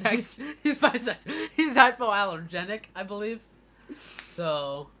something. He's bisexual. He's hypoallergenic, I believe.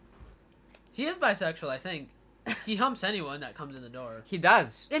 So, he is bisexual, I think. He humps anyone that comes in the door. He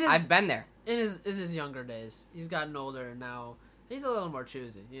does. I've been there. In his younger days. He's gotten older and now he's a little more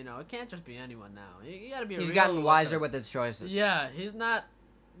choosy. It can't just be anyone now. You gotta be. He's gotten wiser with his choices. Yeah, he's not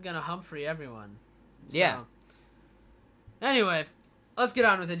gonna Humphrey everyone. So. Yeah. Anyway, let's get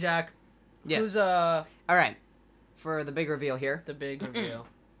on with it, Jack. Yes. Who's All right. For the big reveal here. the big reveal?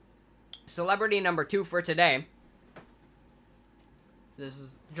 Celebrity number 2 for today. This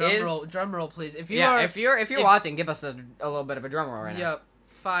is drum roll, please. If you're watching, give us a little bit of a drum roll right now. Yep.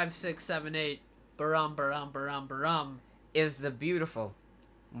 5, 6, 7, 8. Barum, barum, barum, barum. Is the beautiful,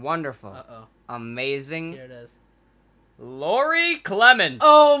 wonderful, amazing. Here it is. Lori Clemens.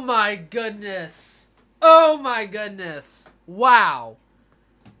 Oh my goodness. Oh my goodness. Wow.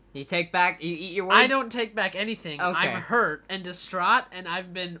 You take back. You eat your words. I don't take back anything. Okay. I'm hurt and distraught, and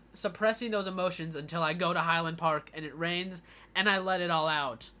I've been suppressing those emotions until I go to Highland Park and it rains, and I let it all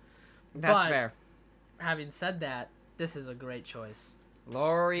out. That's fair. Having said that, this is a great choice.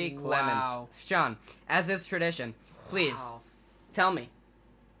 Lori Clemens. Wow. Sean, as is tradition, please tell me,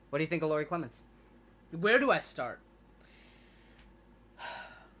 what do you think of Lori Clemens? Where do I start?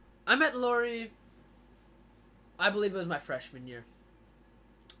 I met Lori, I believe it was my freshman year.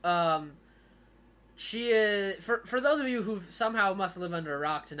 She is, for those of you who somehow must live under a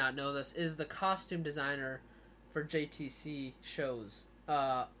rock to not know this, is the costume designer for JTC shows,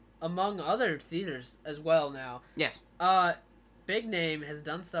 among other theaters as well now. Yes. Big name, has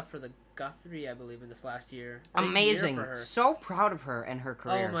done stuff for the Guthrie, I believe, in this last year. Amazing. Year for her. So proud of her and her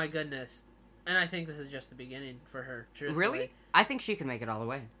career. Oh my goodness. And I think this is just the beginning for her, truthfully. Really? I think she can make it all the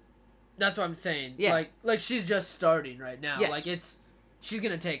way. That's what I'm saying. Yeah. Like she's just starting right now. Yes. Like she's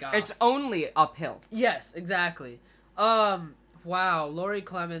gonna take off. It's only uphill. Yes, exactly. Wow, Lori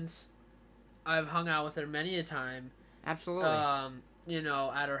Clemens. I've hung out with her many a time. Absolutely.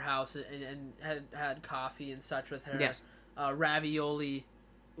 At her house and had coffee and such with her. Yes. Ravioli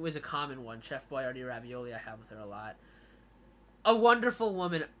was a common one. Chef Boyardee ravioli I have with her a lot. A wonderful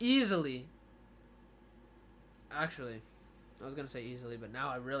woman, easily. Actually, I was gonna say easily, but now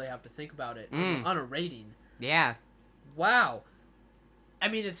I really have to think about it on a rating. Yeah. Wow. I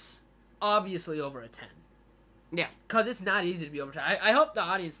mean, it's obviously over a 10. Yeah. Because it's not easy to be over 10. I hope the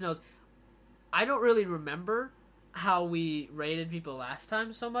audience knows. I don't really remember how we rated people last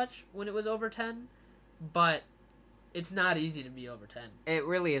time so much when it was over 10, but it's not easy to be over 10. It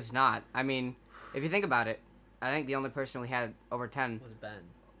really is not. I mean, if you think about it, I think the only person we had over 10 was Ben.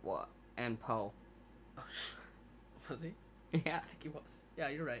 What? And Poe. Was he? Yeah. I think he was. Yeah,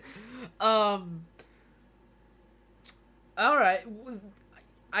 you're right. Alright.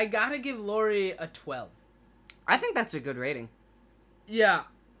 I gotta give Lori a 12. I think that's a good rating. Yeah.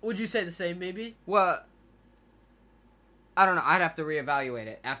 Would you say the same, maybe? Well, I don't know. I'd have to reevaluate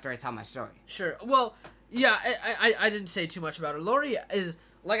it after I tell my story. Sure. Well, yeah, I didn't say too much about her. Lori is,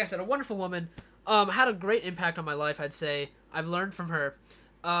 like I said, a wonderful woman. Had a great impact on my life, I'd say. I've learned from her.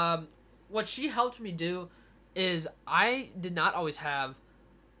 What she helped me do is I did not always have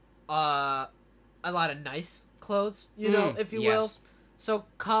a lot of nice clothes, if you will. So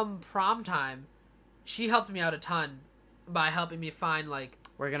come prom time, she helped me out a ton by helping me find, like...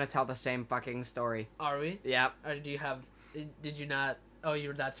 We're gonna tell the same fucking story. Are we? Yep. Or did you not... Oh,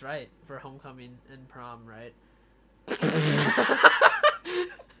 that's right. For homecoming and prom, right?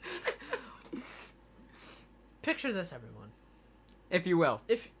 Picture this, everyone. If you will.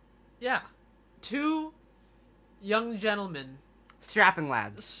 Yeah. 2 young gentlemen. Strapping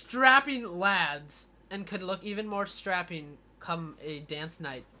lads. And could look even more strapping come a dance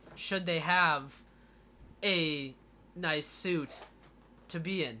night, should they have a nice suit to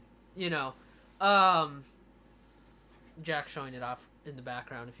be in, Jack showing it off in the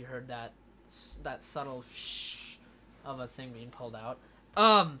background if you heard that subtle shh of a thing being pulled out.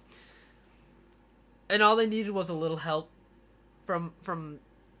 And all they needed was a little help from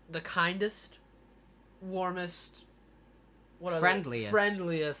the kindest, warmest,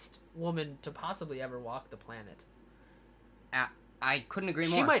 friendliest woman to possibly ever walk the planet. I couldn't agree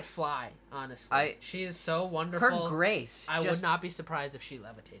more. She might fly, honestly. She is so wonderful. Her grace. I would not be surprised if she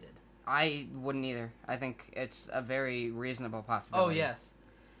levitated. I wouldn't either. I think it's a very reasonable possibility. Oh, yes.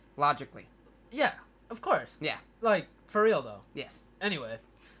 Logically. Yeah, of course. Yeah. Like, for real, though. Yes. Anyway.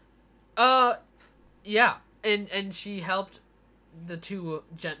 Yeah. And she helped the 2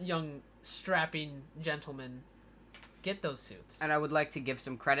 young, strapping gentlemen get those suits. And I would like to give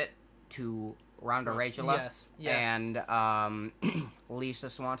some credit to Rhonda Rachela. Yes. And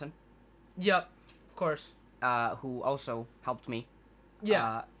Lisa Swanton. Yep, of course. Who also helped me.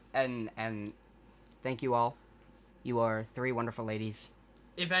 Yeah. And thank you all. You are 3 wonderful ladies.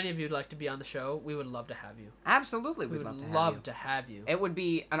 If any of you would like to be on the show, we would love to have you. Absolutely, we would love to have you. It would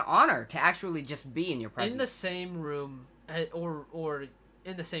be an honor to actually just be in your presence. In the same room, or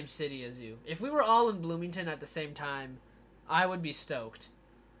in the same city as you. If we were all in Bloomington at the same time, I would be stoked.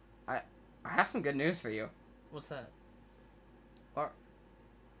 I have some good news for you. What's that? We're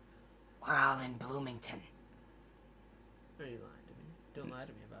all in Bloomington. Are you lying to me? Don't lie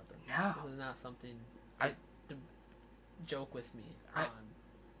to me about this. No. This is not something to joke with me on.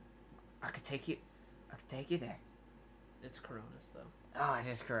 I could take you there. It's Coronas, though. Oh, it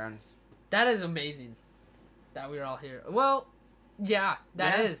is Coronas. That is amazing that we're all here. Well, yeah,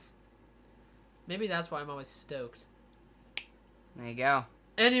 that is. Maybe that's why I'm always stoked. There you go.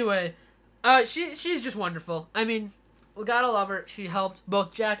 Anyway, she's just wonderful. I mean, we gotta love her. She helped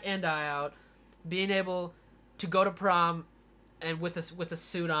both Jack and I out, being able to go to prom and with a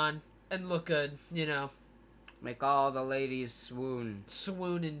suit on and look good, you know. Make all the ladies swoon.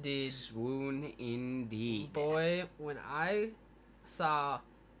 Swoon indeed. Swoon indeed. Boy, when I saw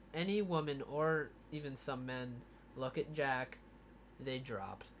any woman or even some men look at Jack, they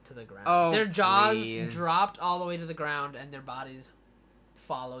dropped to the ground. Oh, their jaws please. dropped all the way to the ground, and their bodies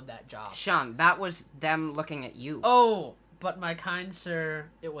followed that jaw. Sean, that was them looking at you. Oh, but my kind sir,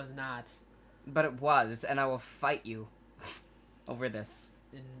 it was not. But it was, and I will fight you over this.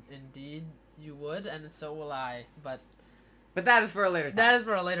 Indeed, you would, and so will I. But that is for a later time. That is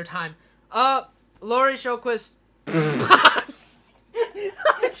for a later time. Laurie Showquist.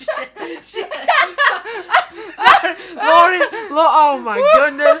 Oh my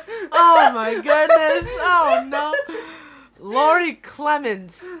goodness. Oh my goodness. Oh no. Laurie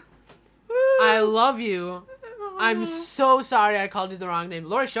Clements. I love you. I'm so sorry I called you the wrong name.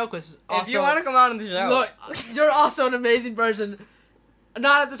 Laurie Showquist. Also, if you want to come on the show. Look, you're also an amazing person.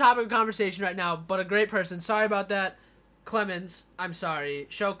 Not at the topic of conversation right now, but a great person. Sorry about that. Clements, I'm sorry.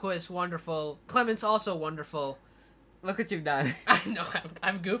 Showquist, wonderful. Clements, also wonderful. Look what you've done. I know,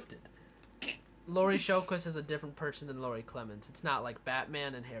 I've goofed it. Laurie Showquist is a different person than Laurie Clements. It's not like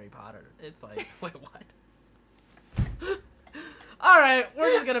Batman and Harry Potter. It's like, wait, what? Alright,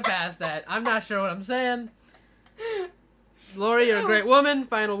 we're just gonna pass that. I'm not sure what I'm saying. Laurie, you're a great woman.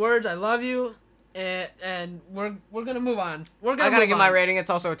 Final words, I love you. And we're gonna move on. I gotta give my rating. It's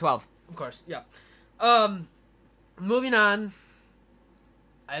also a 12. Of course, yeah. Moving on.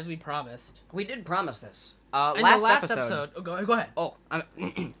 As we promised, we did promise this. In the last episode. Oh, go ahead. Oh,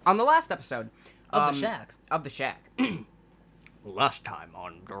 on the last episode of the Shack. Of the Shack. Last time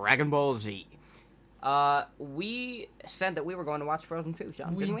on Dragon Ball Z. We said that we were going to watch Frozen 2,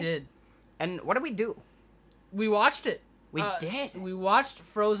 Sean. We did. And what did we do? We watched it. We did. We watched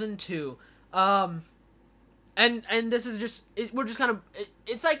Frozen 2. And this is just we're just kind of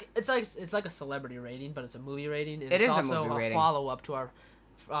it's like a celebrity rating, but it's a movie rating. And it's also a movie rating. Follow up to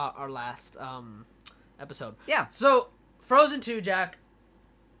our last episode. Yeah. So Frozen 2, Jack.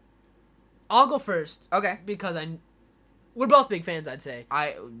 I'll go first. Okay. Because we're both big fans, I'd say.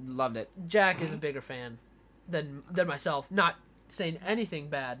 I loved it. Jack is a bigger fan than myself. Not saying anything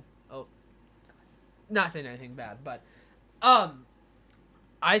bad. Oh. Not saying anything bad, but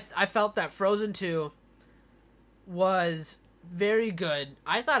I felt that Frozen 2 was very good.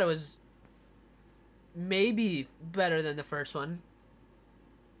 I thought it was maybe better than the first one.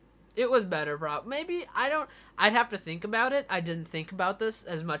 It was better, bro. Maybe, I'd have to think about it. I didn't think about this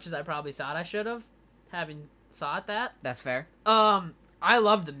as much as I probably thought I should have, having thought that. That's fair. I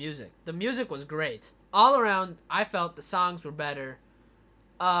loved the music. The music was great. All around, I felt the songs were better.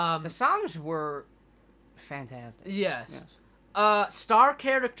 The songs were fantastic. Yes. Star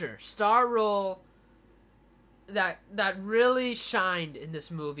character, star role that really shined in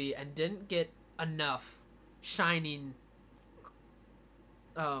this movie and didn't get enough shining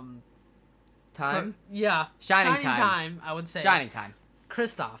time? Yeah. Shining time, I would say. Shining time.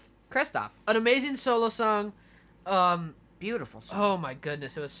 Kristoff. An amazing solo song. Beautiful song. Oh my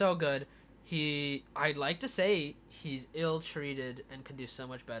goodness, it was so good. I'd like to say he's ill-treated and could do so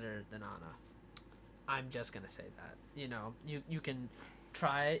much better than Anna. I'm just gonna say that. You know, you can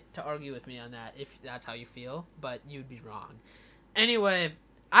try to argue with me on that if that's how you feel, but you'd be wrong. Anyway,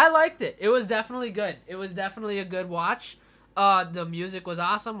 I liked it. It was definitely good. It was definitely a good watch. The music was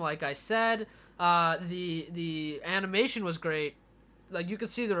awesome, like I said. The animation was great. Like, you could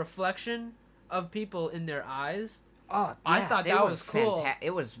see the reflection of people in their eyes. Oh, yeah, I thought that was cool.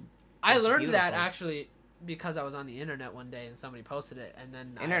 It was. I learned beautiful. that actually because I was on the internet one day and somebody posted it, and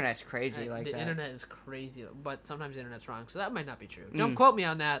then Internet's crazy like the that. The internet is crazy, but sometimes the internet's wrong, so that might not be true. Don't quote me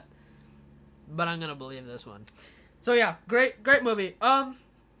on that, but I'm gonna believe this one. So yeah, great movie.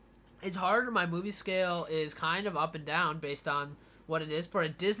 It's hard. My movie scale is kind of up and down based on what it is for a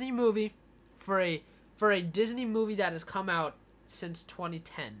Disney movie, for a Disney movie that has come out since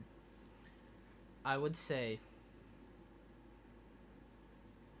 2010. I would say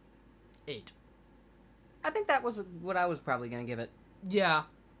 8. I think that was what I was probably gonna give it. Yeah.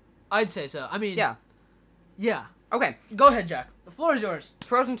 I'd say so. I mean, yeah. Okay, go ahead, Jack. The floor is yours.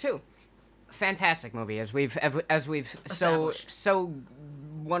 Frozen 2, fantastic movie as we've so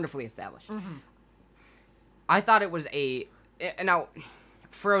wonderfully established. Mm-hmm. I thought it was now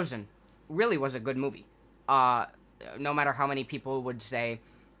Frozen really was a good movie. No matter how many people would say,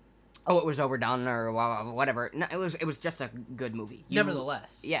 "Oh, it was overdone" or whatever. No, it was just a good movie.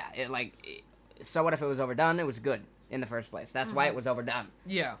 Nevertheless, yeah. So what if it was overdone? It was good in the first place. That's why it was overdone.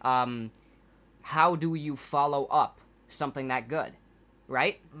 Yeah. How do you follow up something that good,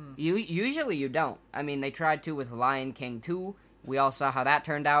 right? Usually you don't. I mean, they tried to with Lion King 2. We all saw how that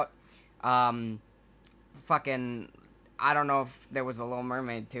turned out. I don't know if there was a Little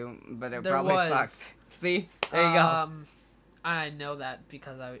Mermaid 2, but it probably sucked. See? There you go. I know that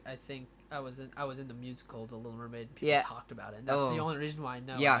because I think I was in the musical The Little Mermaid. People talked about it. And that's the only reason why I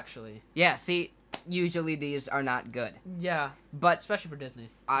know, actually. Yeah, see, usually these are not good. Yeah. But especially for Disney.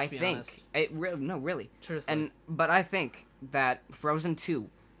 I think really. Truthfully. But I think that Frozen 2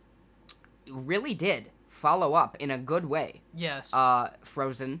 really did follow up in a good way. Yes.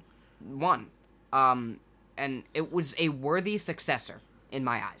 Frozen 1. And it was a worthy successor in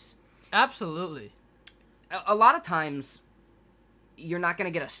my eyes. Absolutely. A lot of times you're not going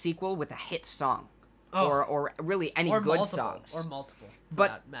to get a sequel with a hit song. Or really any good songs. Or multiple, for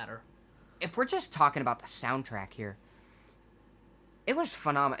that matter. If we're just talking about the soundtrack here, it was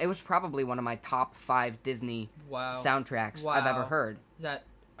phenomenal. It was probably one of my top 5 Disney soundtracks I've ever heard.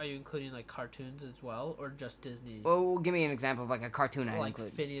 Are you including, like, cartoons as well, or just Disney? Oh, give me an example of, like, a cartoon I include.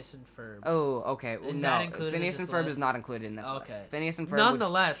 Like Phineas and Ferb. Oh, okay. That included Phineas in and this Ferb list? is not included in this list. Phineas and Ferb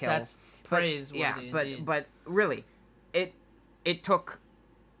nonetheless, would kill. That's praiseworthy. But really, it took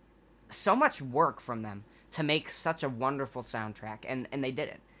so much work from them to make such a wonderful soundtrack, and they did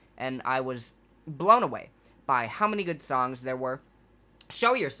it. And I was blown away by how many good songs there were.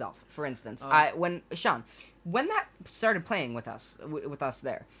 Show Yourself, for instance. When that started playing with us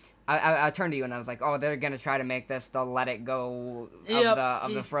there, I turned to you and I was like, "Oh, they're gonna try to make this the Let It Go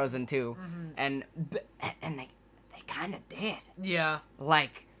of the Frozen 2," and they kind of did. Yeah.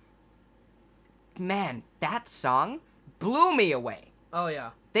 Like, man, that song blew me away. Oh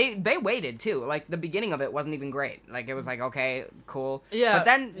yeah. They waited too. Like, the beginning of it wasn't even great. Like, it was like, okay, cool. Yeah. But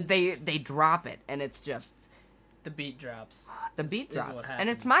then they drop it and it's just the beat drops. The beat drops, and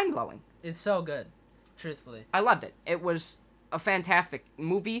it's mind blowing. It's so good, truthfully. I loved it. It was a fantastic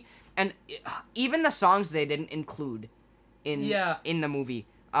movie, and even the songs they didn't include in the movie.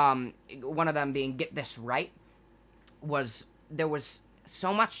 One of them being "Get This Right" there was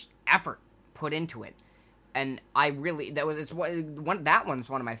so much effort put into it, and that one's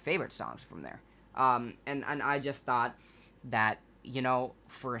one of my favorite songs from there. And I just thought that,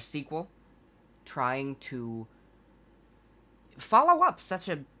 for a sequel, trying to follow up such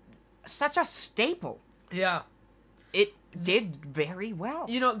a staple. Yeah. It did very well.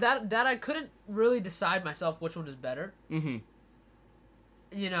 That I couldn't really decide myself which one is better. Mm-hmm.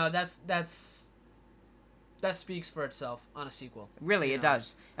 That speaks for itself on a sequel. Really, it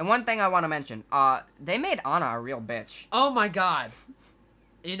does. And one thing I want to mention, they made Anna a real bitch. Oh my god.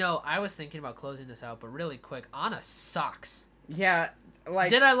 I was thinking about closing this out, but really quick, Anna sucks. Yeah.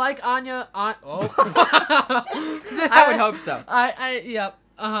 Like, did I like Anya? I would hope so. Yep.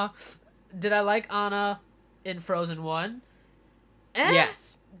 Did I like Anna in Frozen 1?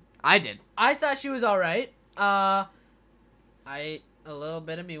 Yes, I did. I thought she was all right. A little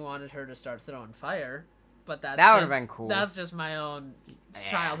bit of me wanted her to start throwing fire, but that would have been cool. That's just my own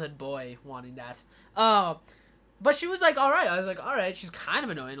childhood boy wanting that. But she was like all right. I was like, all right, she's kind of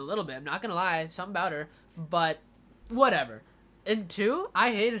annoying a little bit. I'm not gonna lie, something about her, but whatever. In 2,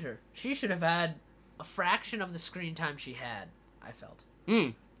 I hated her. She should have had a fraction of the screen time she had, I felt.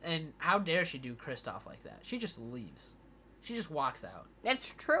 And how dare she do Kristoff like that? She just leaves. She just walks out.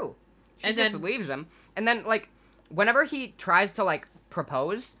 That's true. She just leaves him. And then, like, whenever he tries to, like,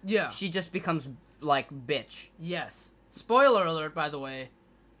 propose, she just becomes, like, bitch. Yes. Spoiler alert, by the way.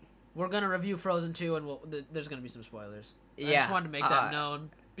 We're going to review Frozen 2, and there's going to be some spoilers. I just wanted to make that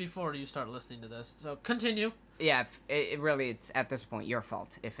known before you start listening to this. So, continue. Yeah, it's at this point your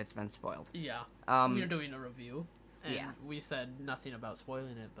fault if it's been spoiled. Yeah. We're doing a review, and we said nothing about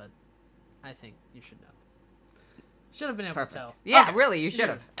spoiling it, but I think you should know. Should have been able to tell. Yeah, really, you should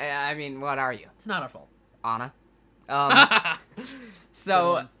have. I mean, what are you? It's not our fault. Anna.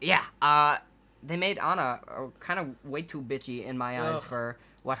 So, they made Anna kind of way too bitchy in my eyes for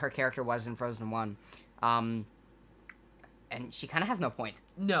what her character was in Frozen 1. And she kind of has no point.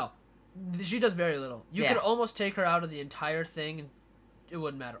 No. She does very little. You could almost take her out of the entire thing and it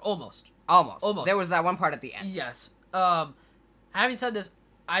wouldn't matter. Almost. There was that one part at the end. Yes. Having said this,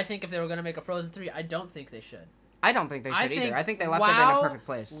 I think if they were going to make a Frozen 3, I don't think they should. I don't think they should either. I think they left it in a perfect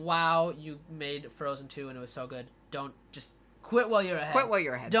place. Wow, you made Frozen 2 and it was so good. Don't just quit while you're ahead. Quit while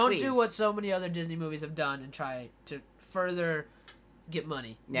you're ahead, Don't please. do what so many other Disney movies have done and try to further get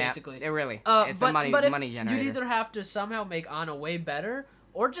money, basically. It really. It's a money generator. You'd either have to somehow make Anna way better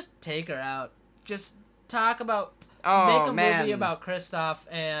or just take her out. Just talk about... make a movie about Kristoff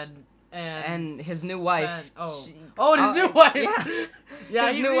and his new wife. And his new wife. Yeah,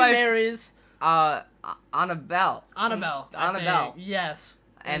 yeah, he remarries. Annabelle. Annabelle. Yes.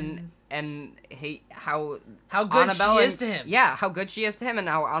 And how good Annabelle she is to him. Yeah, how good she is to him, and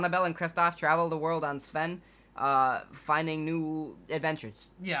how Annabelle and Kristoff travel the world on Sven, finding new adventures.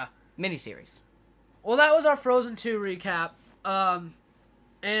 Yeah. Miniseries. Well, that was our Frozen 2 recap.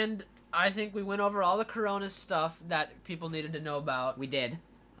 And I think we went over all the Corona stuff that people needed to know about. We did.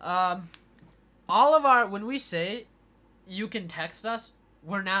 All of our... When we say you can text us,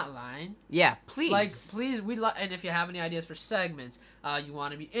 we're not lying. Yeah, please. Like, please, and if you have any ideas for segments, you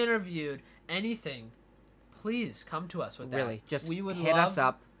want to be interviewed, anything, please come to us with that. Really, just we would hit love us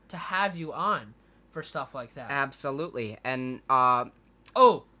up to have you on for stuff like that. Absolutely. And,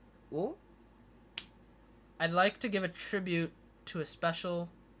 Ooh. Ooh? I'd like to give a tribute to a special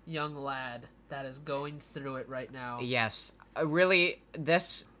young lad that is going through it right now. Yes. Really,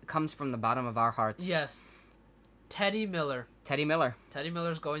 this comes from the bottom of our hearts. Yes. Teddy Miller. Teddy Miller. Teddy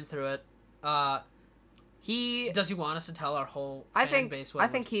Miller's going through it. Does he want us to tell our whole fan base what I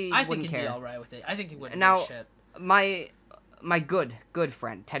think he'd be all right with it. I think he wouldn't give a shit. My good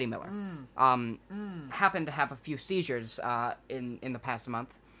friend Teddy Miller happened to have a few seizures in the past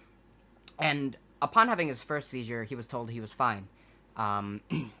month, and upon having his first seizure, he was told he was fine.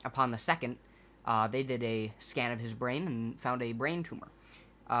 Upon the second, they did a scan of his brain and found a brain tumor.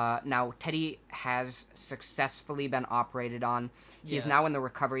 Now, Teddy has successfully been operated on. He's now in the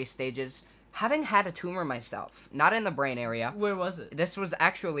recovery stages. Having had a tumor myself, not in the brain area. Where was it? This was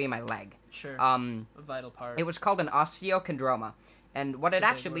actually my leg. Sure. A vital part. It was called an osteochondroma. And what it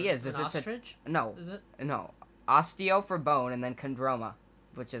actually is it's ostrich? No. Is it? No. Osteo for bone and then chondroma,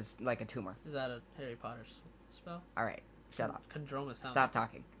 which is like a tumor. Is that a Harry Potter spell? All right. Shut up. Chondroma sounds... Stop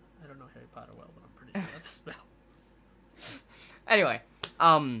talking. I don't know Harry Potter well, but I'm pretty sure that's a spell. Anyway,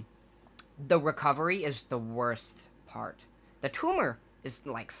 the recovery is the worst part. The tumor is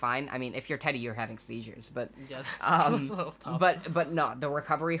like fine. I mean, if you're Teddy, you're having seizures, but yeah, that's a little tough. But no, the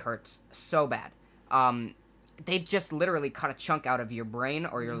recovery hurts so bad. They've just literally cut a chunk out of your brain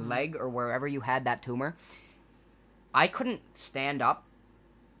or your leg or wherever you had that tumor. I couldn't stand up.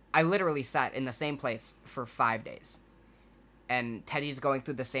 I literally sat in the same place for 5 days. And Teddy's going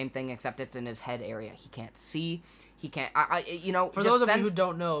through the same thing, except it's in his head area. He can't see. He can't. For those of you who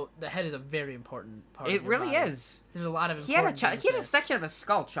don't know, the head is a very important part. It really is. There's a lot of. He had a section of his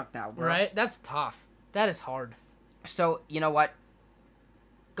skull chucked out, bro. Right. That's tough. That is hard. So you know what?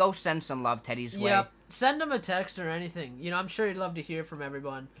 Go send some love Teddy's way. Yep. Send him a text or anything. I'm sure he'd love to hear from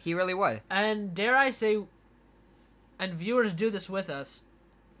everyone. He really would. And dare I say, and viewers do this with us,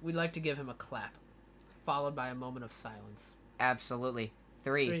 we'd like to give him a clap, followed by a moment of silence. Absolutely.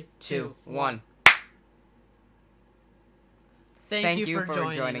 3, 2, 1. Thank you for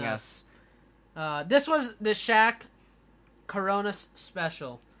joining us. This was the Seack Corona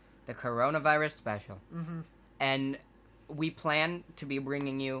special. The coronavirus special. Mm-hmm. And we plan to be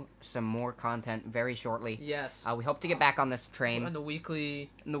bringing you some more content very shortly. Yes. We hope to get back on this train. On the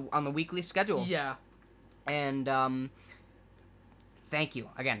weekly... on the weekly schedule. Yeah. And, thank you,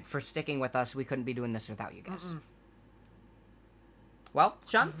 again, for sticking with us. We couldn't be doing this without you guys. Well,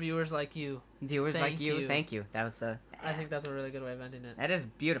 Sean? Viewers like you. Thank you. That was I think that's a really good way of ending it. That is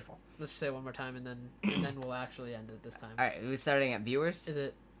beautiful. Let's say it one more time, and then we'll actually end it this time. All right, we're starting at viewers. Is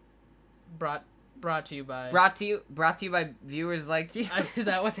it brought to you by... Brought to you by viewers like you. Is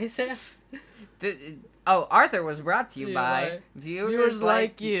that what they say? Arthur was brought to you by viewers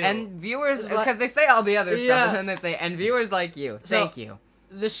like you. And viewers, because they say all the other stuff, and then they say, and viewers like you. Thank you.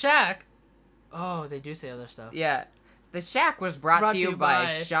 The Seack... Oh, they do say other stuff. Yeah. The Seack was brought to you by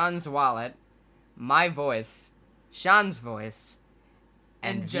Sean's wallet, my voice, Sean's voice,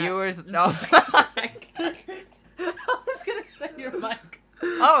 and viewers... I was going to say your mic.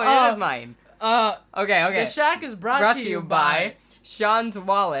 Oh, it is mine. Okay. The Seack is brought to you by Sean's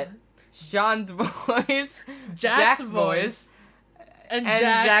wallet, Sean's voice, Jack's voice, and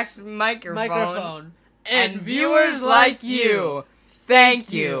Jack's microphone, and viewers like you.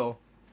 Thank you.